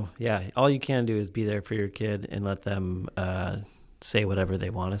you can do is be there for your kid and let them say whatever they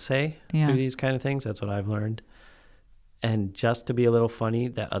want to say through these kind of things. That's what I've learned. And just to be a little funny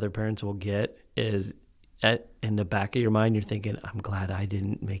that other parents will get is in the back of your mind, you're thinking, I'm glad I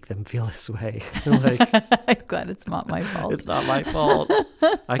didn't make them feel this way. Like, I'm glad it's not my fault. It's not my fault.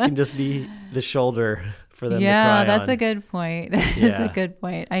 I can just be the shoulder for them to cry Yeah, that's on. a good point. That's a good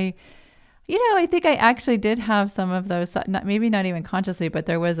point. I think I actually did have some of those, maybe not even consciously, but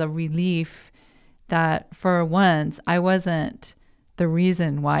there was a relief that for once I wasn't the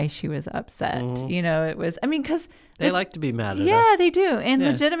reason why she was upset. It was, because they like to be mad at us. Yeah, they do. And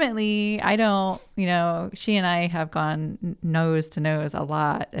legitimately, I don't, she and I have gone nose to nose a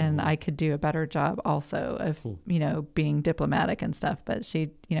lot, and I could do a better job also of, being diplomatic and stuff. But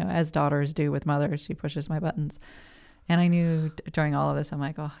she, as daughters do with mothers, she pushes my buttons. And I knew during all of this, I'm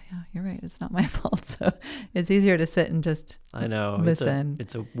like, oh, yeah, you're right. It's not my fault. So it's easier to sit and just listen.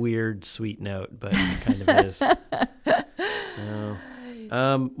 It's a weird, sweet note, but it kind of is.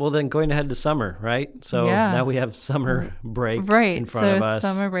 Well, then going ahead to summer, right? So now we have summer break in front of us.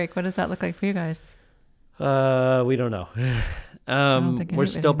 Summer break, what does that look like for you guys? We don't know. We're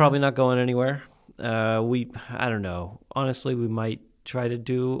still probably not going anywhere. I don't know. Honestly, we might try to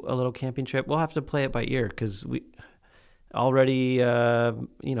do a little camping trip. We'll have to play it by ear because we already, on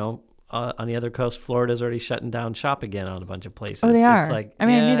the other coast, Florida's already shutting down shop again on a bunch of places. Oh, they are. It's like, I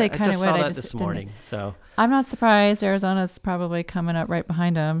knew they kind of would. I just saw that this morning. So I'm not surprised. Arizona's probably coming up right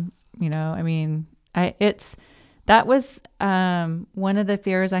behind them. That was one of the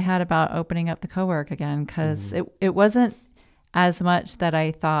fears I had about opening up the co-work again, because it wasn't as much that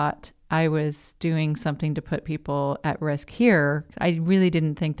I thought I was doing something to put people at risk here. I really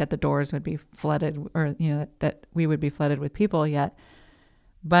didn't think that the doors would be flooded, or that we would be flooded with people yet.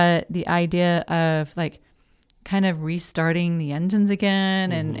 But the idea of kind of restarting the engines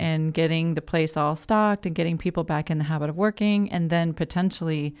again and getting the place all stocked and getting people back in the habit of working, and then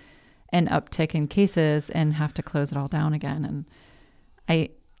potentially an uptick in cases and have to close it all down again. And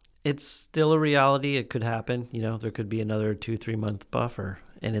it's still a reality. It could happen. There could be another 2-3 month buffer,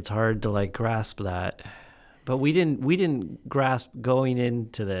 and it's hard to grasp that. But we didn't grasp going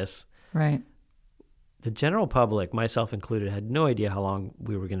into this. Right. The general public, myself included, had no idea how long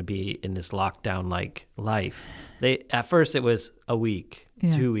we were going to be in this lockdown-like life. At first it was a week,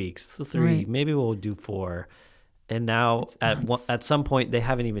 2 weeks, 3, right. Maybe we'll do 4. And now at some point they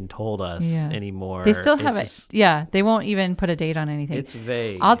haven't even told us anymore. They still haven't. They won't even put a date on anything. It's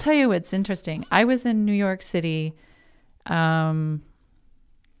vague. I'll tell you what's interesting. I was in New York City around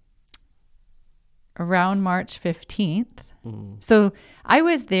March 15th. So I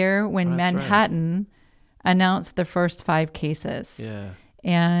was there when Manhattan announced the first 5 cases. Yeah.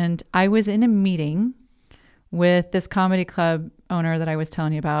 And I was in a meeting with this comedy club owner that I was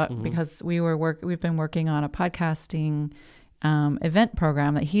telling you about, because we've been working on a podcasting event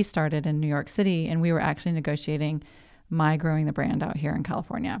program that he started in New York City, and we were actually negotiating my growing the brand out here in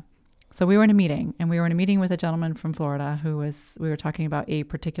California. So we were in a meeting, and we were in a meeting with a gentleman from Florida we were talking about a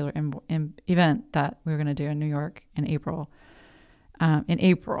particular event that we were going to do in New York in April.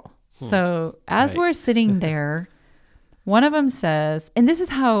 So as we're sitting there, one of them says, and this is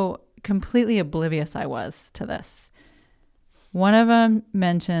how completely oblivious I was to this. One of them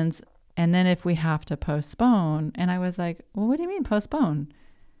mentions, and then if we have to postpone, and I was like, well, what do you mean postpone?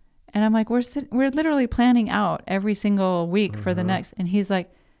 And I'm like, we're literally planning out every single week for the next, and he's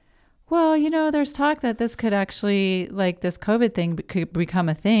like, well, there's talk that this could actually, this COVID thing could become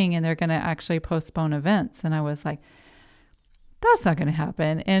a thing, and they're going to actually postpone events. And I was like, that's not going to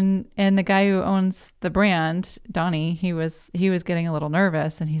happen. And the guy who owns the brand, Donnie, he was getting a little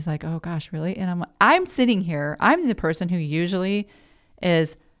nervous, and he's like, oh gosh, really? And I'm sitting here. I'm the person who usually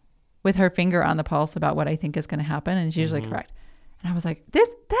is with her finger on the pulse about what I think is going to happen, and is usually correct. And I was like,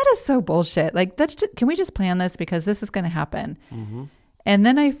 that is so bullshit. Like, can we just plan this, because this is going to happen? And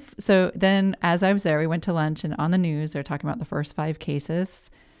then then as I was there, we went to lunch, and on the news, they're talking about the first 5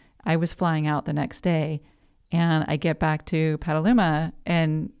 cases. I was flying out the next day, and I get back to Petaluma,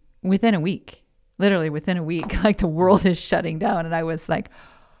 and within a week, literally within a week, like the world is shutting down. And I was like,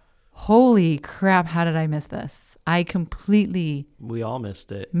 holy crap, how did I miss this? I completely... We all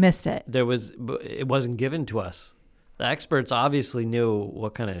missed it. It wasn't given to us. The experts obviously knew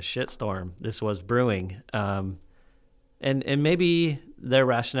what kind of shitstorm this was brewing. And maybe their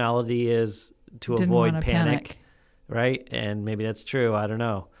rationality is to avoid panic, right? And maybe that's true. I don't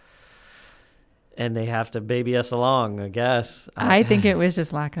know. And they have to baby us along, I guess. I think it was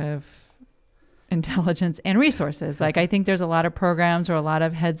just lack of intelligence and resources. Like, I think there's a lot of programs, or a lot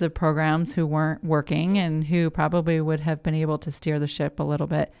of heads of programs, who weren't working and who probably would have been able to steer the ship a little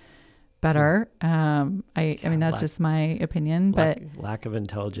bit better. I mean, that's just my opinion, but lack of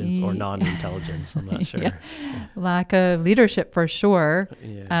intelligence or non-intelligence, I'm not sure. Lack of leadership for sure.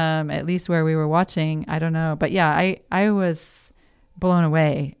 At least where we were watching, I don't know. But yeah, I was blown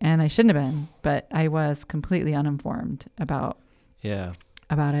away, and I shouldn't have been, but I was completely uninformed about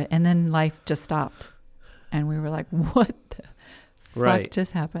it. And then life just stopped, and we were like, what the fuck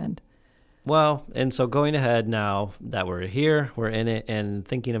just happened? Well, and so going ahead now that we're here, we're in it, and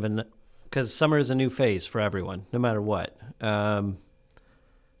thinking of because summer is a new phase for everyone, no matter what. But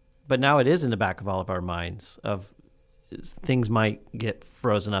now it is in the back of all of our minds of things might get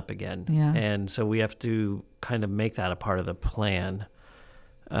frozen up again. Yeah. And so we have to kind of make that a part of the plan.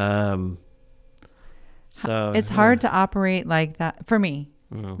 So it's hard to operate like that for me,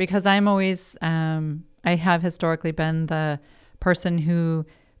 because I'm always, I have historically been the person who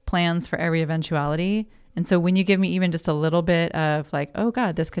plans for every eventuality. And so when you give me even just a little bit of like, oh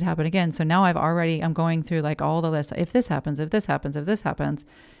God, this could happen again. So now I'm going through like all the lists. If this happens, if this happens, if this happens.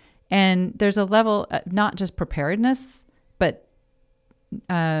 And there's a level, not just preparedness, but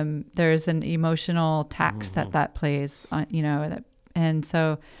there's an emotional tax that plays on, and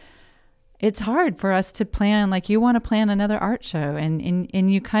so it's hard for us to plan. Like, you want to plan another art show,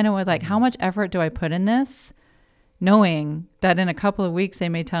 and you kind of was like, how much effort do I put in this, knowing that in a couple of weeks they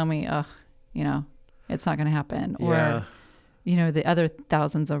may tell me, it's not going to happen, or the other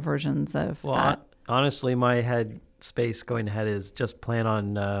thousands of versions of that. Honestly, my head space going ahead is just plan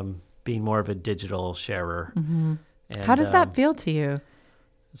on being more of a digital sharer. And, how does that feel to you?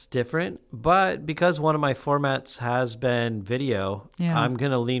 It's different, but because one of my formats has been video, I'm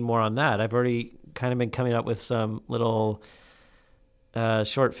going to lean more on that. I've already kind of been coming up with some little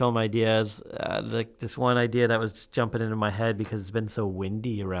short film ideas. Like this one idea that was just jumping into my head because it's been so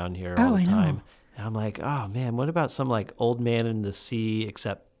windy around here all the time. Know. And I'm like, oh man, what about some like Old Man in the Sea,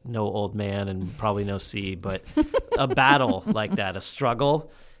 except no old man and probably no sea, but a battle like that, a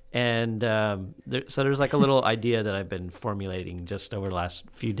struggle. And so there's like a little idea that I've been formulating just over the last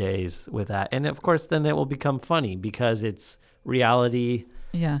few days with that. And of course, then it will become funny because it's reality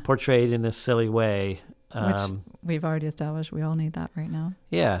portrayed in a silly way. Which we've already established we all need that right now.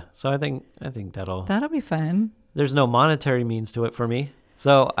 Yeah. So I think that'll be fun. There's no monetary means to it for me.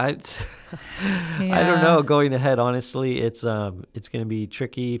 So I don't know. Going ahead, honestly, it's going to be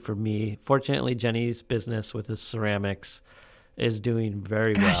tricky for me. Fortunately, Jenny's business with the ceramics is doing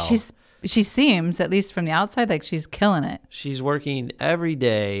very well. She seems, at least from the outside, like she's killing it. She's working every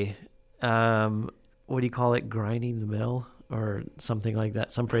day. What do you call it? Grinding the mill or something like that.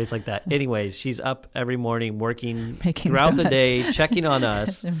 Some phrase like that. Anyways, she's up every morning working throughout the day, checking on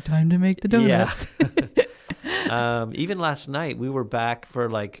us. Time to make the donuts. Yeah. Even last night, we were back for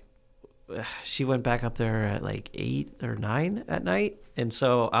she went back up there at like 8 or 9 at night. And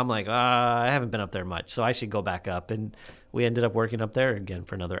so I'm like, I haven't been up there much, so I should go back up. And we ended up working up there again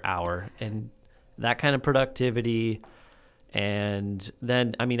for another hour. And that kind of productivity. And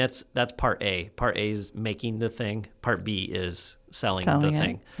then, I mean, that's part A. Part A is making the thing. Part B is selling the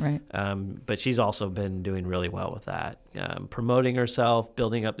thing. Right. But she's also been doing really well with that. Promoting herself,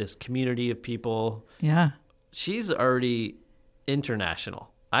 building up this community of people. Yeah. She's already international.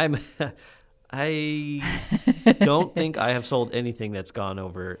 I don't think I have sold anything that's gone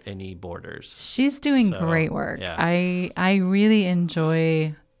over any borders. She's doing great work. Yeah. I really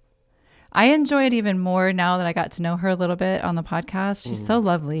enjoy it even more now that I got to know her a little bit on the podcast. She's so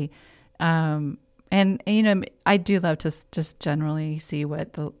lovely. And I do love to just generally see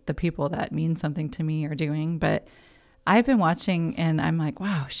what the people that mean something to me are doing. But I've been watching and I'm like,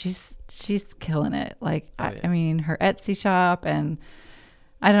 wow, she's killing it. Like, I mean, her Etsy shop, and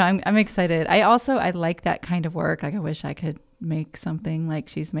I don't know, I'm excited. I like that kind of work. Like, I wish I could make something like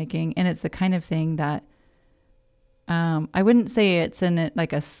she's making. And it's the kind of thing that, I wouldn't say it's in it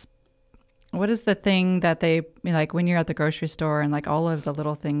like what is the thing that they, like when you're at the grocery store and like all of the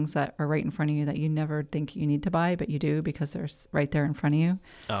little things that are right in front of you that you never think you need to buy, but you do because they're right there in front of you.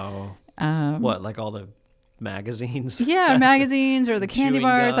 Oh, what, like all the magazines? Yeah, magazines or the candy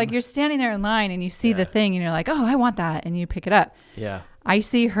bars. Gum. Like you're standing there in line and you see the thing and you're like, oh, I want that. And you pick it up. Yeah. I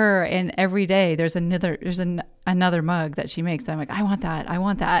see her, and every day there's another mug that she makes. I'm like, I want that. I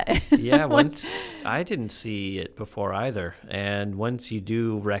want that. Yeah. Once I didn't see it before either. And once you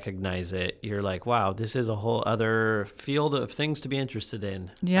do recognize it, you're like, wow, this is a whole other field of things to be interested in.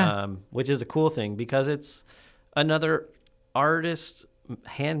 Yeah. Which is a cool thing because it's another artist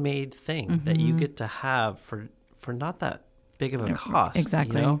handmade thing that you get to have for not that big of a cost.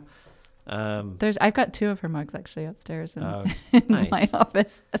 Exactly. You know? I've got 2 of her mugs actually upstairs in nice. my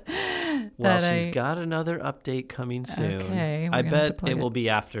office. Well, she's got another update coming soon. Okay, I bet it will be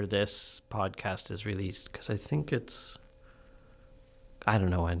after this podcast is released because I think I don't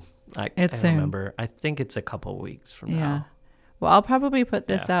know when. I don't remember. I think it's a couple weeks from now. Well, I'll probably put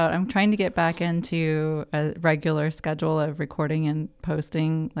this out. I'm trying to get back into a regular schedule of recording and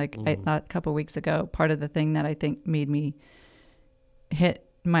posting. Like I thought a couple weeks ago, part of the thing that I think made me hit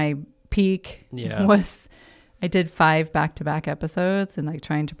my peak was I did 5 back-to-back episodes and like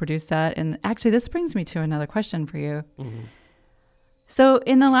trying to produce that. And actually this brings me to another question for you. So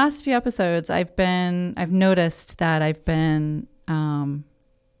in the last few episodes, I've noticed that I've been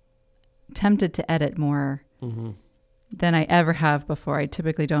tempted to edit more than I ever have before. I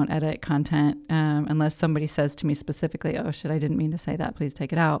typically don't edit content unless somebody says to me specifically, oh shit, I didn't mean to say that, please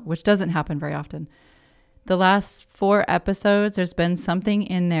take it out, which doesn't happen very often. The last 4 episodes, there's been something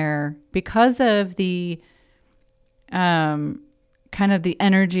in there because of the kind of the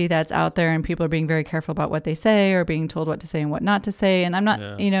energy that's out there, and people are being very careful about what they say or being told what to say and what not to say. And I'm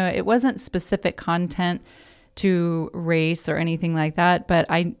not, it wasn't specific content to race or anything like that, but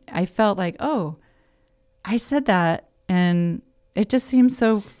I felt like, oh, I said that and it just seems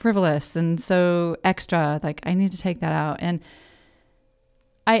so frivolous and so extra. Like I need to take that out. And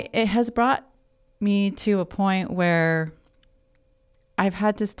it has brought me to a point where I've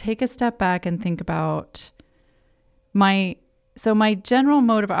had to take a step back and think about my general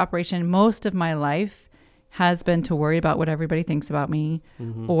mode of operation most of my life has been to worry about what everybody thinks about me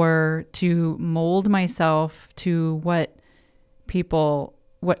or to mold myself to what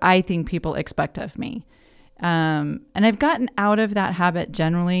I think people expect of me. And I've gotten out of that habit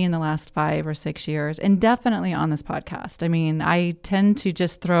generally in the last 5 or 6 years, and definitely on this podcast. I mean, I tend to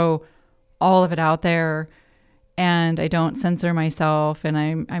just throw all of it out there and I don't censor myself, and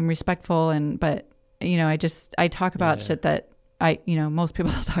I'm respectful, but I talk about shit that most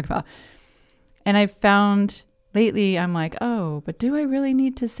people don't talk about. And I've found lately I'm like, oh, but do I really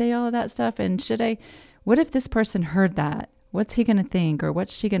need to say all of that stuff? And what if this person heard that? What's he going to think, or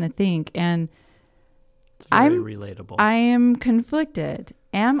what's she going to think? And it's very relatable. I am conflicted.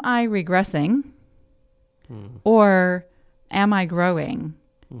 Am I regressing or am I growing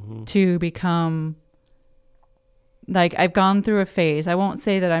to become, like, I've gone through a phase. I won't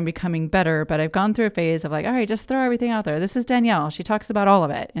say that I'm becoming better, but I've gone through a phase of like, all right, just throw everything out there. This is Danielle. She talks about all of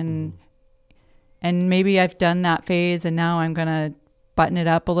it. And maybe I've done that phase and now I'm going to button it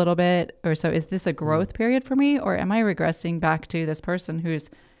up a little bit. Or so is this a growth period for me, or am I regressing back to this person who's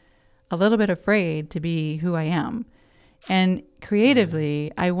a little bit afraid to be who I am? And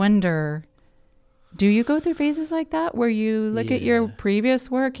creatively, I wonder, do you go through phases like that where you look at your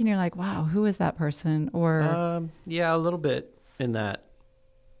previous work and you're like, wow, who is that person? Or a little bit in that.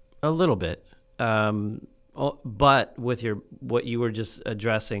 A little bit. But with what you were just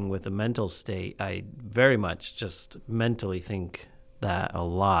addressing with the mental state, I very much just mentally think that a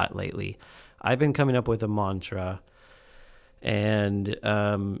lot lately. I've been coming up with a mantra, and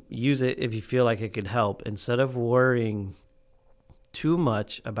use it if you feel like it could help. Instead of worrying too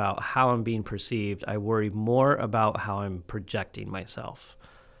much about how I'm being perceived, I worry more about how I'm projecting myself.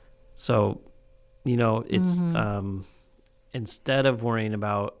 So, it's instead of worrying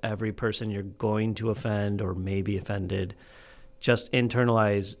about every person you're going to offend or maybe offended, just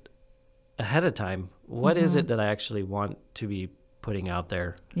internalize ahead of time, what is it that I actually want to be putting out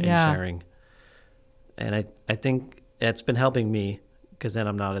there and sharing? And I think it's been helping me, because then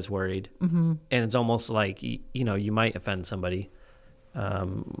I'm not as worried. And it's almost like, you might offend somebody,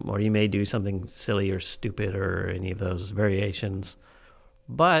 or you may do something silly or stupid or any of those variations,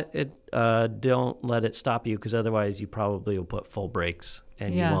 but it don't let it stop you, because otherwise you probably will put full brakes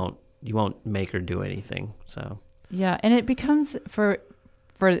and you won't make or do anything. So yeah, and it becomes for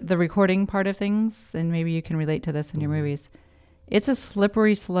the recording part of things, and maybe you can relate to this in your movies. It's a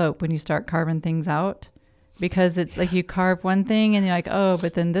slippery slope when you start carving things out, because it's like you carve one thing and you're like, oh,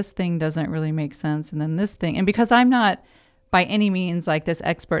 but then this thing doesn't really make sense, and then this thing, and because I'm not by any means like this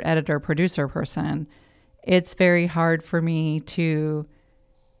expert editor producer person, it's very hard for me to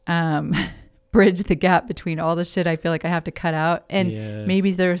bridge the gap between all the shit I feel like I have to cut out, and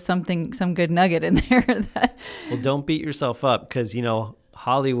maybe there's some good nugget in there. Well, don't beat yourself up, because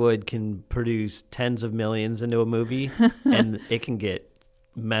Hollywood can produce tens of millions into a movie and it can get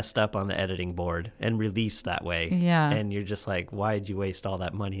messed up on the editing board and released that way. Yeah. And you're just like, why did you waste all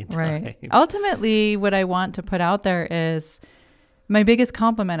that money and time? Right. Ultimately, what I want to put out there is my biggest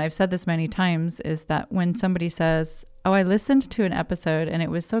compliment, I've said this many times, is that when somebody says, oh, I listened to an episode and it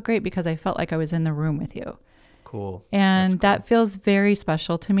was so great because I felt like I was in the room with you. Cool. And that feels very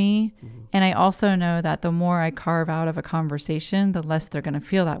special to me. Mm-hmm. And I also know that the more I carve out of a conversation, the less they're going to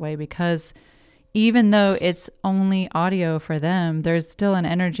feel that way, because even though it's only audio for them, there's still an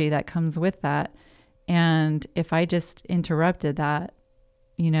energy that comes with that. And if I just interrupted that,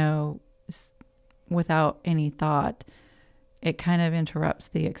 without any thought, it kind of interrupts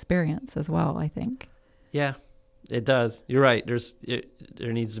the experience as well, I think. Yeah, it does. You're right.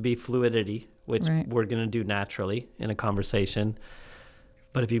 There needs to be fluidity, which we're going to do naturally in a conversation.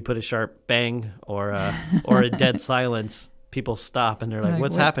 But if you put a sharp bang or a dead silence, people stop and they're like,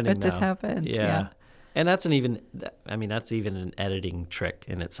 what's happening now? What just happened? Yeah. And that's even an editing trick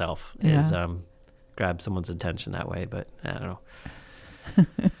in itself, is grab someone's attention that way. But I don't know.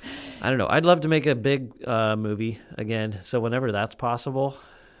 I don't know. I'd love to make a big movie again. So whenever that's possible,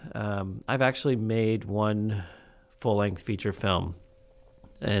 I've actually made one full-length feature film,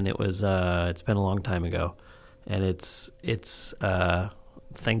 and it's been a long time ago, and it's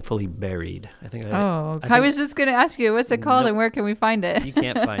thankfully buried. I was just going to ask you, what's it called and where can we find it? You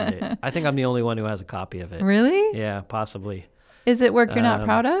can't find it. I think I'm the only one who has a copy of it. Really? Yeah, possibly. Is it work you're not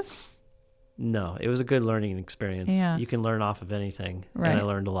proud of? No, it was a good learning experience. Yeah. You can learn off of anything, and I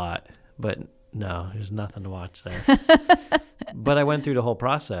learned a lot. But no, there's nothing to watch there. But I went through the whole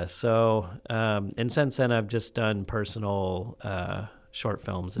process. So, and since then, I've just done personal short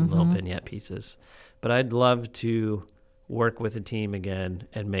films and little vignette pieces. But I'd love to work with a team again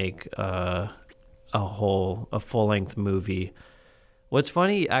and make a full-length movie. What's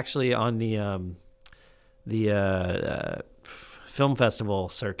funny, actually, on the film festival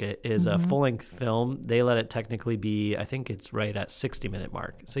circuit is a full-length film. They let it technically be, I think it's right at 60-minute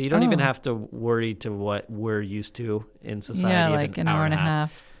mark. So you don't even have to worry to what we're used to in society. Yeah, like an hour and a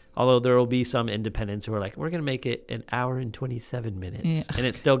half. Although there will be some independents who are like, we're going to make it an hour and 27 minutes. Yeah. And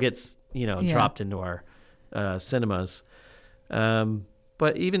it still gets, dropped into our cinemas.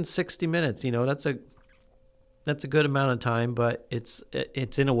 But even 60 minutes, that's a good amount of time, but it's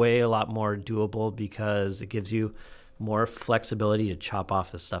in a way a lot more doable, because it gives you more flexibility to chop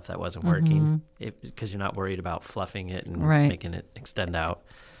off the stuff that wasn't working, because you're not worried about fluffing it and making it extend out.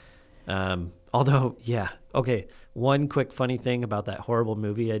 Although, one quick funny thing about that horrible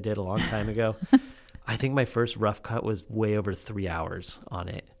movie I did a long time ago. I think my first rough cut was way over 3 hours on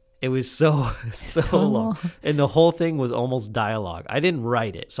it. It was so long. And the whole thing was almost dialogue. I didn't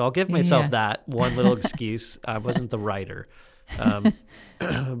write it, so I'll give myself that one little excuse. I wasn't the writer.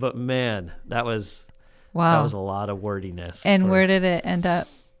 But man, that was a lot of wordiness. And where did it end up?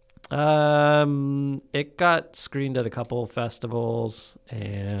 It got screened at a couple of festivals,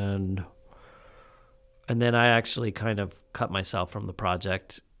 and then I actually kind of cut myself from the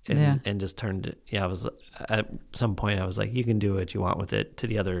project and just turned it. Yeah, I was at some point I was like, you can do what you want with it, to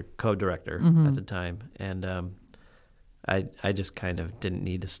the other co-director at the time, and I just kind of didn't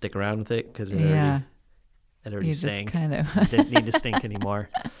need to stick around with it, because it already stank. Didn't need to stink anymore,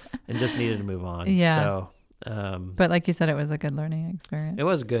 and just needed to move on. Yeah. So. But like you said, it was a good learning experience. It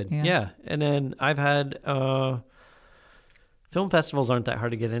was good. Yeah. And then I've had film festivals aren't that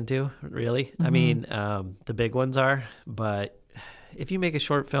hard to get into, really. I mean, the big ones are, but if you make a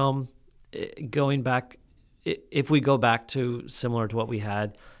short film, if we go back to similar to what we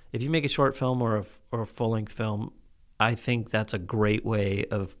had, if you make a short film or a full-length film, I think that's a great way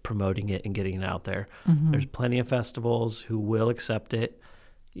of promoting it and getting it out there. There's plenty of festivals who will accept it.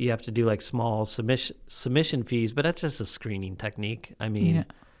 You have to do like small submission fees, but that's just a screening technique. I mean,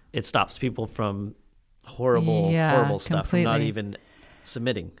 it stops people from horrible stuff from not even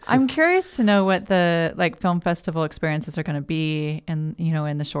submitting. I'm curious to know what the film festival experiences are going to be in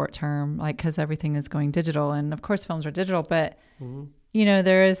the short term, because everything is going digital, and of course films are digital, but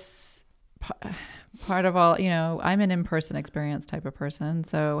there is part of all, I'm an in-person experience type of person.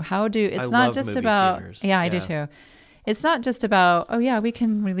 So it's not just about, theaters. I do too. It's not just about, we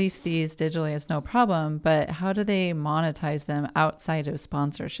can release these digitally, it's no problem, but how do they monetize them outside of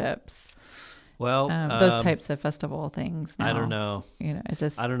sponsorships? Well, those types of festival things. Now, I don't know.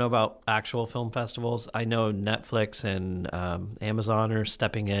 I don't know about actual film festivals. I know Netflix and Amazon are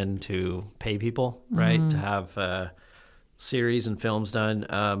stepping in to pay people, right, to have series and films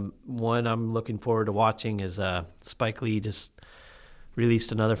done. One I'm looking forward to watching is Spike Lee just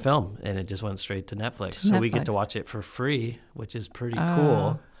released another film, and it just went straight to Netflix. So we get to watch it for free, which is pretty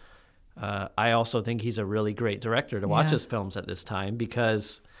cool. I also think he's a really great director to watch his films at this time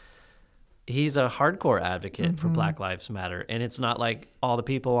because he's a hardcore advocate for Black Lives Matter, and it's not like all the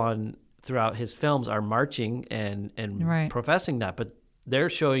people throughout his films are marching and professing that, but they're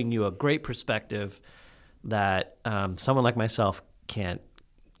showing you a great perspective that someone like myself can't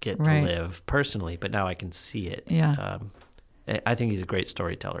get to live personally, but now I can see it. Yeah. I think he's a great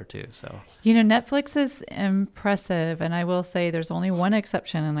storyteller too. So Netflix is impressive, and I will say there's only one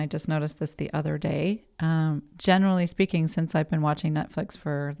exception, and I just noticed this the other day. Generally speaking, since I've been watching Netflix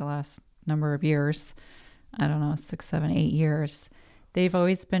for the last number of years, I don't know, 6, 7, 8 years, they've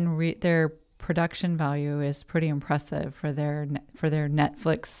always been their production value is pretty impressive for their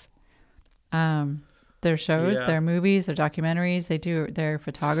Netflix, their shows, their movies, their documentaries. They do, their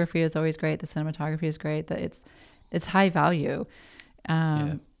photography is always great, the cinematography is great, that it's high value.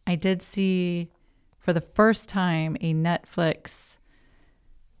 I did see for the first time a Netflix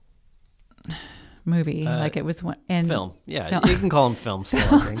movie, like it was film. Yeah, film. You can call them films still,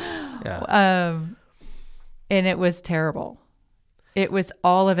 I think. Yeah. And it was terrible.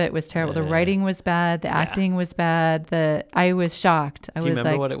 All of it was terrible. The writing was bad. The acting was bad. I was shocked. Do you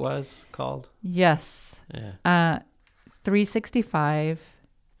remember what it was called? Yes. Yeah. 365.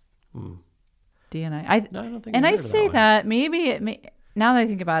 DNI. No, I don't think. And I say that maybe it may. Now that I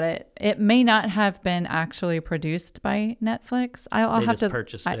think about it, it may not have been actually produced by Netflix. I'll have to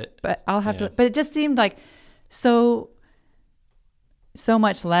purchase it, but I'll have to. But it just seemed like so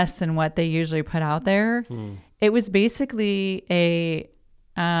much less than what they usually put out there. It was basically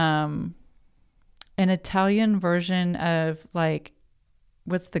an Italian version of like,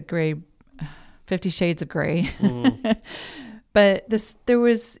 what's the gray, 50 Shades of Grey. But it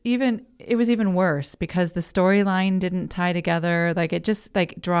was even worse because the storyline didn't tie together. Like it just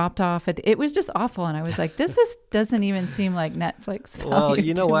like dropped off. It was just awful. And I was like, doesn't even seem like Netflix. Well,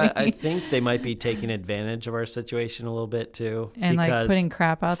 you know what? I think they might be taking advantage of our situation a little bit too. And like putting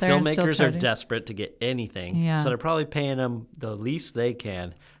crap out there. Filmmakers are desperate to get anything. Yeah. So they're probably paying them the least they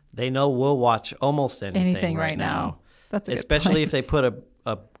can. They know we'll watch almost anything right now. That's a especially good point. if they put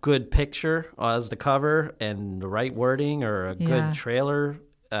a good picture as the cover and the right wording or a good trailer.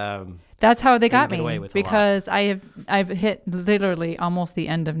 That's how they got me, because I've hit literally almost the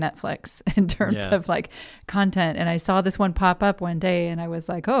end of Netflix in terms of like content, and I saw this one pop up one day and I was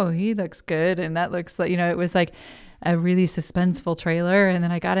like, oh, he looks good, and that looks like, it was like a really suspenseful trailer, and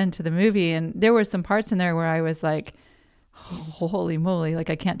then I got into the movie and there were some parts in there where I was like, holy moly,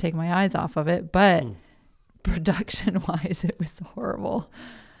 like I can't take my eyes off of it, but production wise it was horrible.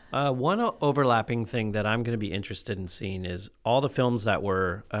 One overlapping thing that I'm going to be interested in seeing is all the films that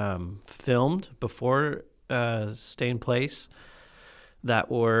were filmed before Stay in Place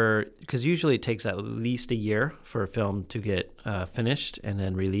that were, because usually it takes at least a year for a film to get finished and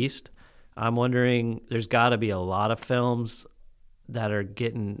then released. I'm wondering, there's got to be a lot of films that are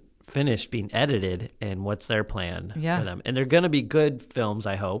getting finished, being edited, and what's their plan for them. And they're going to be good films,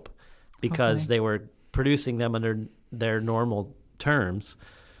 I hope, because they were producing them under their normal terms.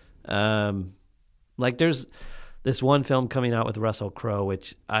 Like there's this one film coming out with Russell Crowe,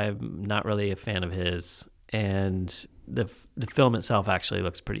 which I'm not really a fan of his, and the film itself actually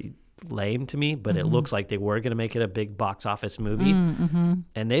looks pretty lame to me, but it looks like they were going to make it a big box office movie,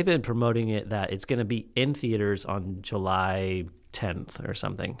 and they've been promoting it that it's going to be in theaters on July 10th or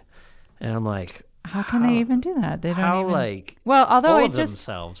something, and I'm like, how can they even do that? They don't how even like well, although full I of just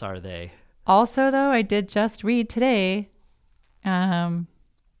themselves are they? Also, though, I did just read today.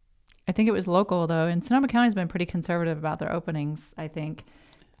 I think it was local, though, and Sonoma County's been pretty conservative about their openings, I think,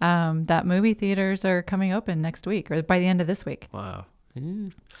 that movie theaters are coming open next week or by the end of this week. Wow.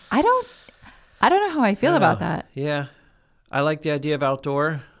 I don't know how I feel about that. Yeah. I like the idea of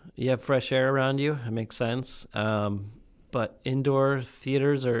outdoor. You have fresh air around you. It makes sense. But indoor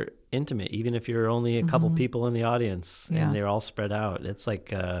theaters are intimate, even if you're only a couple people in the audience and they're all spread out. It's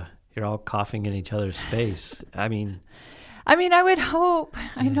like you're all coughing in each other's space. I mean, I would hope,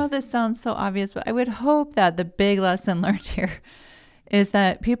 I know this sounds so obvious, but I would hope that the big lesson learned here is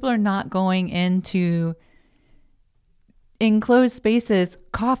that people are not going into enclosed spaces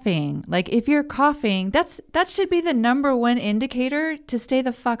coughing. Like if you're coughing, that should be the number one indicator to stay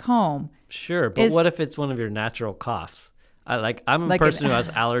the fuck home. Sure, but what if it's one of your natural coughs? I'm a person who has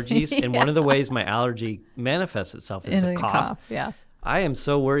allergies, and one of the ways my allergy manifests itself is a cough. Yeah. I am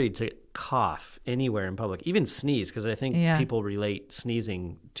so worried to cough anywhere in public, even sneeze, because I think people relate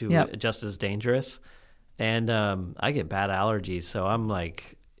sneezing to just as dangerous. And I get bad allergies, so I'm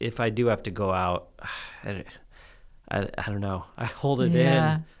like, if I do have to go out, I don't know. I hold it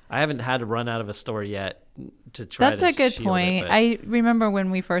in. I haven't had to run out of a store yet to try. That's a good point. I remember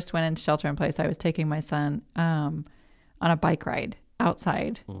when we first went into shelter in place, I was taking my son on a bike ride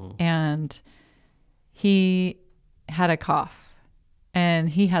outside, and he had a cough, and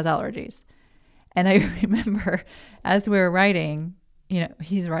he has allergies. And I remember as we were riding,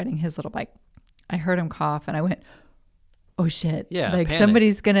 he's riding his little bike. I heard him cough, and I went, "Oh shit!" Yeah, like panic.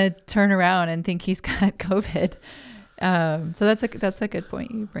 Somebody's gonna turn around and think he's got COVID. So that's a good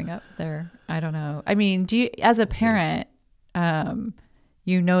point you bring up there. I don't know. I mean, do you, as a parent,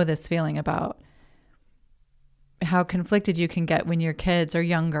 this feeling about how conflicted you can get when your kids are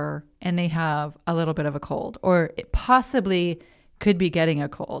younger and they have a little bit of a cold, or it possibly could be getting a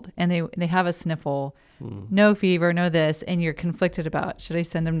cold, and they have a sniffle, no fever, no this, and you're conflicted about, should I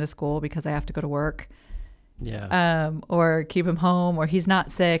send him to school because I have to go to work? Yeah. Or keep him home, or he's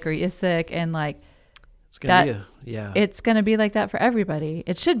not sick, or he is sick, and like, it's gonna be it's going to be like that for everybody.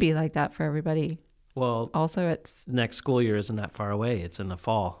 It should be like that for everybody. Well, also it's next school year isn't that far away. It's in the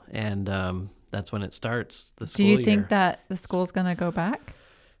fall, and that's when it starts. The school Do you year. think that the school's going to go back?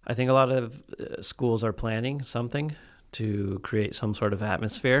 I think a lot of schools are planning something to create some sort of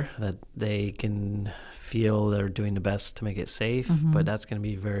atmosphere that they can feel they're doing the best to make it safe, but that's going to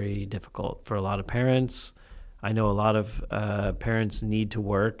be very difficult for a lot of parents. I know a lot of parents need to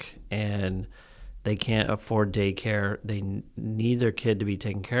work, and they can't afford daycare. They need their kid to be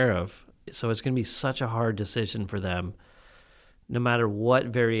taken care of. So it's going to be such a hard decision for them, no matter what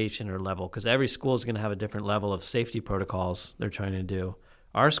variation or level, because every school is going to have a different level of safety protocols they're trying to do.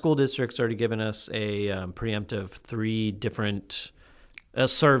 Our school district's already given us a preemptive 3 different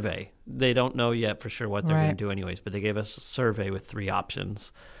survey. They don't know yet for sure what they're going to do anyways, but they gave us a survey with 3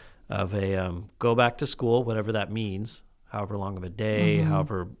 options of a go back to school, whatever that means, however long of a day,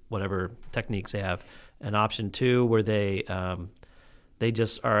 however, whatever techniques they have. And option 2, where they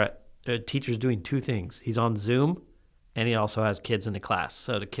just are teachers doing 2 things. He's on Zoom, and he also has kids in the class.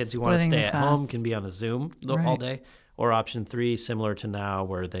 So the kids who want to stay at home can be on a Zoom all day. Or option 3, similar to now,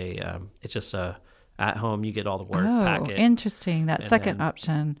 where they it's just at home, you get all the work packet. Oh, interesting. That second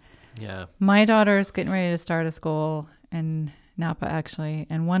option. Yeah. My daughter's getting ready to start a school in Napa, actually.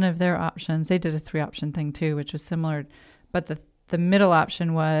 And one of their options, they did a 3-option thing too, which was similar. But the middle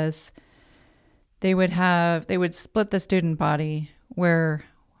option was they would split the student body where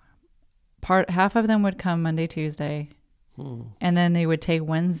half of them would come Monday, Tuesday, and then they would take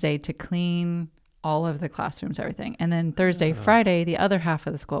Wednesday to clean all of the classrooms, everything. And then Thursday, Friday, the other half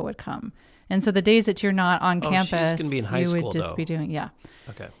of the school would come. And so the days that you're not on campus, she's gonna be in high you would school, just be doing,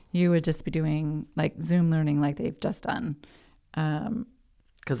 Okay. You would just be doing like Zoom learning like they've just done.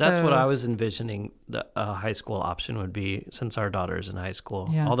 Because that's what I was envisioning the high school option would be, since our daughter's in high school.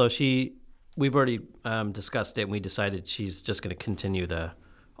 Yeah. Although we've already discussed it, and we decided she's just going to continue the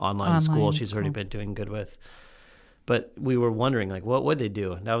online school she's already been doing good with. But we were wondering, like, what would they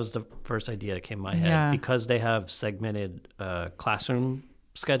do? And that was the first idea that came in my head. Because they have segmented classroom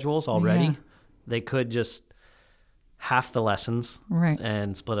schedules already, they could just half the lessons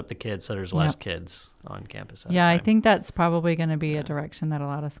and split up the kids so there's less kids on campus. I think that's probably going to be a direction that a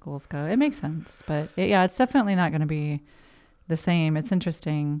lot of schools go. It makes sense. But it's definitely not going to be the same. It's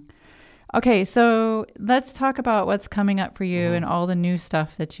interesting. Okay, so let's talk about what's coming up for you and all the new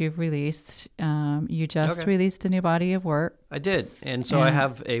stuff that you've released. You just released a new body of work. I did, and so I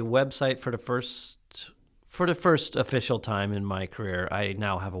have a website for the first official time in my career. I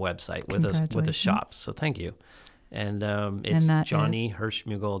now have a website with a shop. So thank you, and it's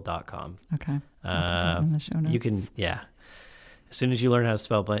JohnnyHirschmugel.com. Okay, I'll put that in the show notes. You can As soon as you learn how to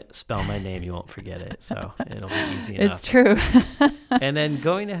spell my name, you won't forget it. So it'll be easy enough. It's true. And then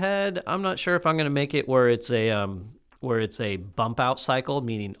going ahead, I'm not sure if I'm going to make it where it's a bump out cycle,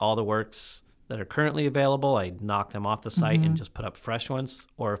 meaning all the works that are currently available, I knock them off the site and just put up fresh ones,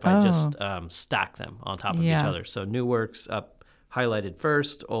 or if I just stack them on top of each other. So new works up highlighted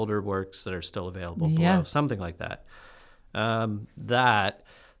first, older works that are still available below, something like that.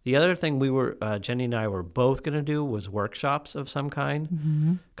 The other thing Jenny and I were both going to do was workshops of some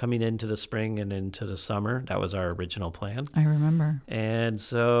kind coming into the spring and into the summer. That was our original plan. I remember. And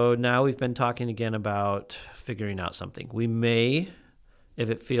so now we've been talking again about figuring out something. We may,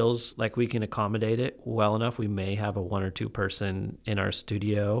 if it feels like we can accommodate it well enough, we may have a 1 or 2 person in our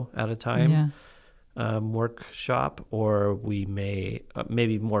studio at a time workshop, or we may,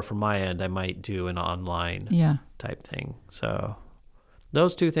 maybe more from my end, I might do an online type thing. So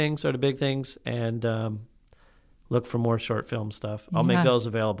those 2 things are the big things, and look for more short film stuff. I'll make those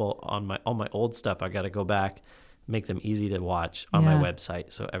available on all my old stuff. I got to go back, make them easy to watch on my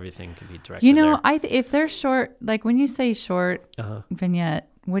website, so everything can be directed there. If they're short, like when you say short vignette,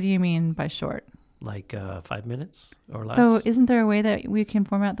 what do you mean by short? Like 5 minutes or less. So isn't there a way that we can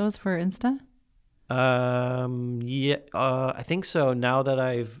format those for Insta? I think so. Now that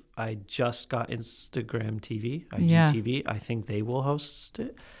I just got Instagram TV, IGTV, I think they will host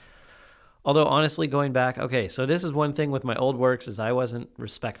it. Although honestly, going back, okay, so this is one thing with my old works is I wasn't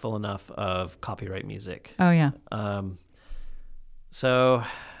respectful enough of copyright music. Oh yeah. So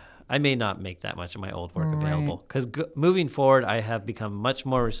I may not make that much of my old work available, because moving forward, I have become much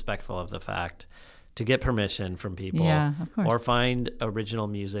more respectful of the fact to get permission from people, of course, or find original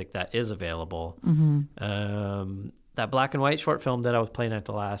music that is available. That black and white short film that I was playing at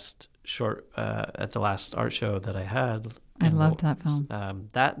the last art show that I had. I loved that film.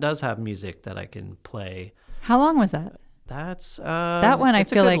 That does have music that I can play. How long was that? That's that one. I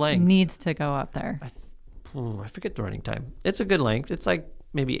feel like length. Needs to go up there. I forget the running time. It's a good length. It's like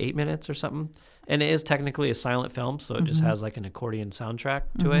maybe 8 minutes or something, and it is technically a silent film, so it just has like an accordion soundtrack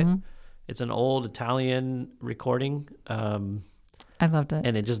to it. It's an old Italian recording. I loved it,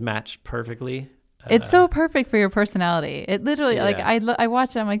 and it just matched perfectly. It's so perfect for your personality. It literally, like I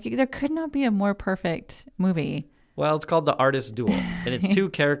watched it. I'm like, there could not be a more perfect movie. Well, it's called The Artist Duel, and it's 2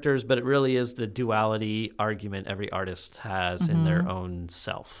 characters, but it really is the duality argument every artist has in their own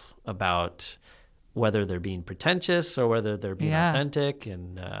self about whether they're being pretentious or whether they're being authentic.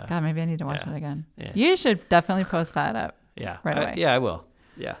 And God, maybe I need to watch it again. Yeah. You should definitely post that up. Right away. I will.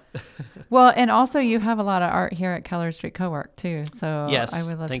 Yeah. Well, and also you have a lot of art here at Keller Street Co-work too. So yes, I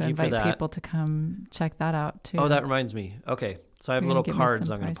would love to invite people to come check that out too. Oh, that reminds me. Okay. So I have little cards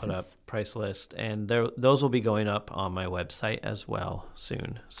I'm going to put up, price list, and those will be going up on my website as well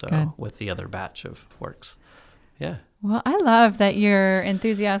soon. So with the other batch of works. Yeah. Well, I love that you're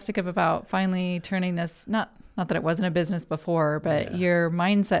enthusiastic about finally turning this, not that it wasn't a business before, but your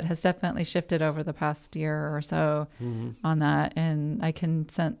mindset has definitely shifted over the past year or so on that. And I can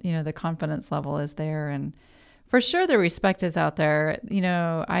sense, the confidence level is there. And for sure, the respect is out there.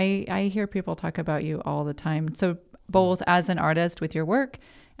 I hear people talk about you all the time. So both as an artist with your work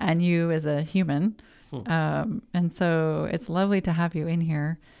and you as a human. And so it's lovely to have you in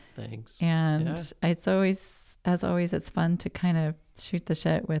here. Thanks. And it's always, as always, it's fun to kind of shoot the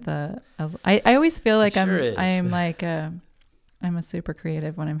shit with I always feel like I'm a super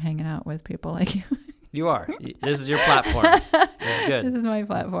creative when I'm hanging out with people like you. You are. This is your platform. That's good. This is my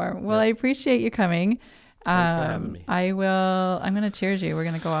platform. Well, I appreciate you coming. Thanks for having me. I'm going to cheers you. We're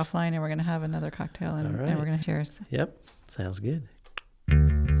going to go offline and we're going to have another cocktail and we're going to cheers. Yep. Sounds good.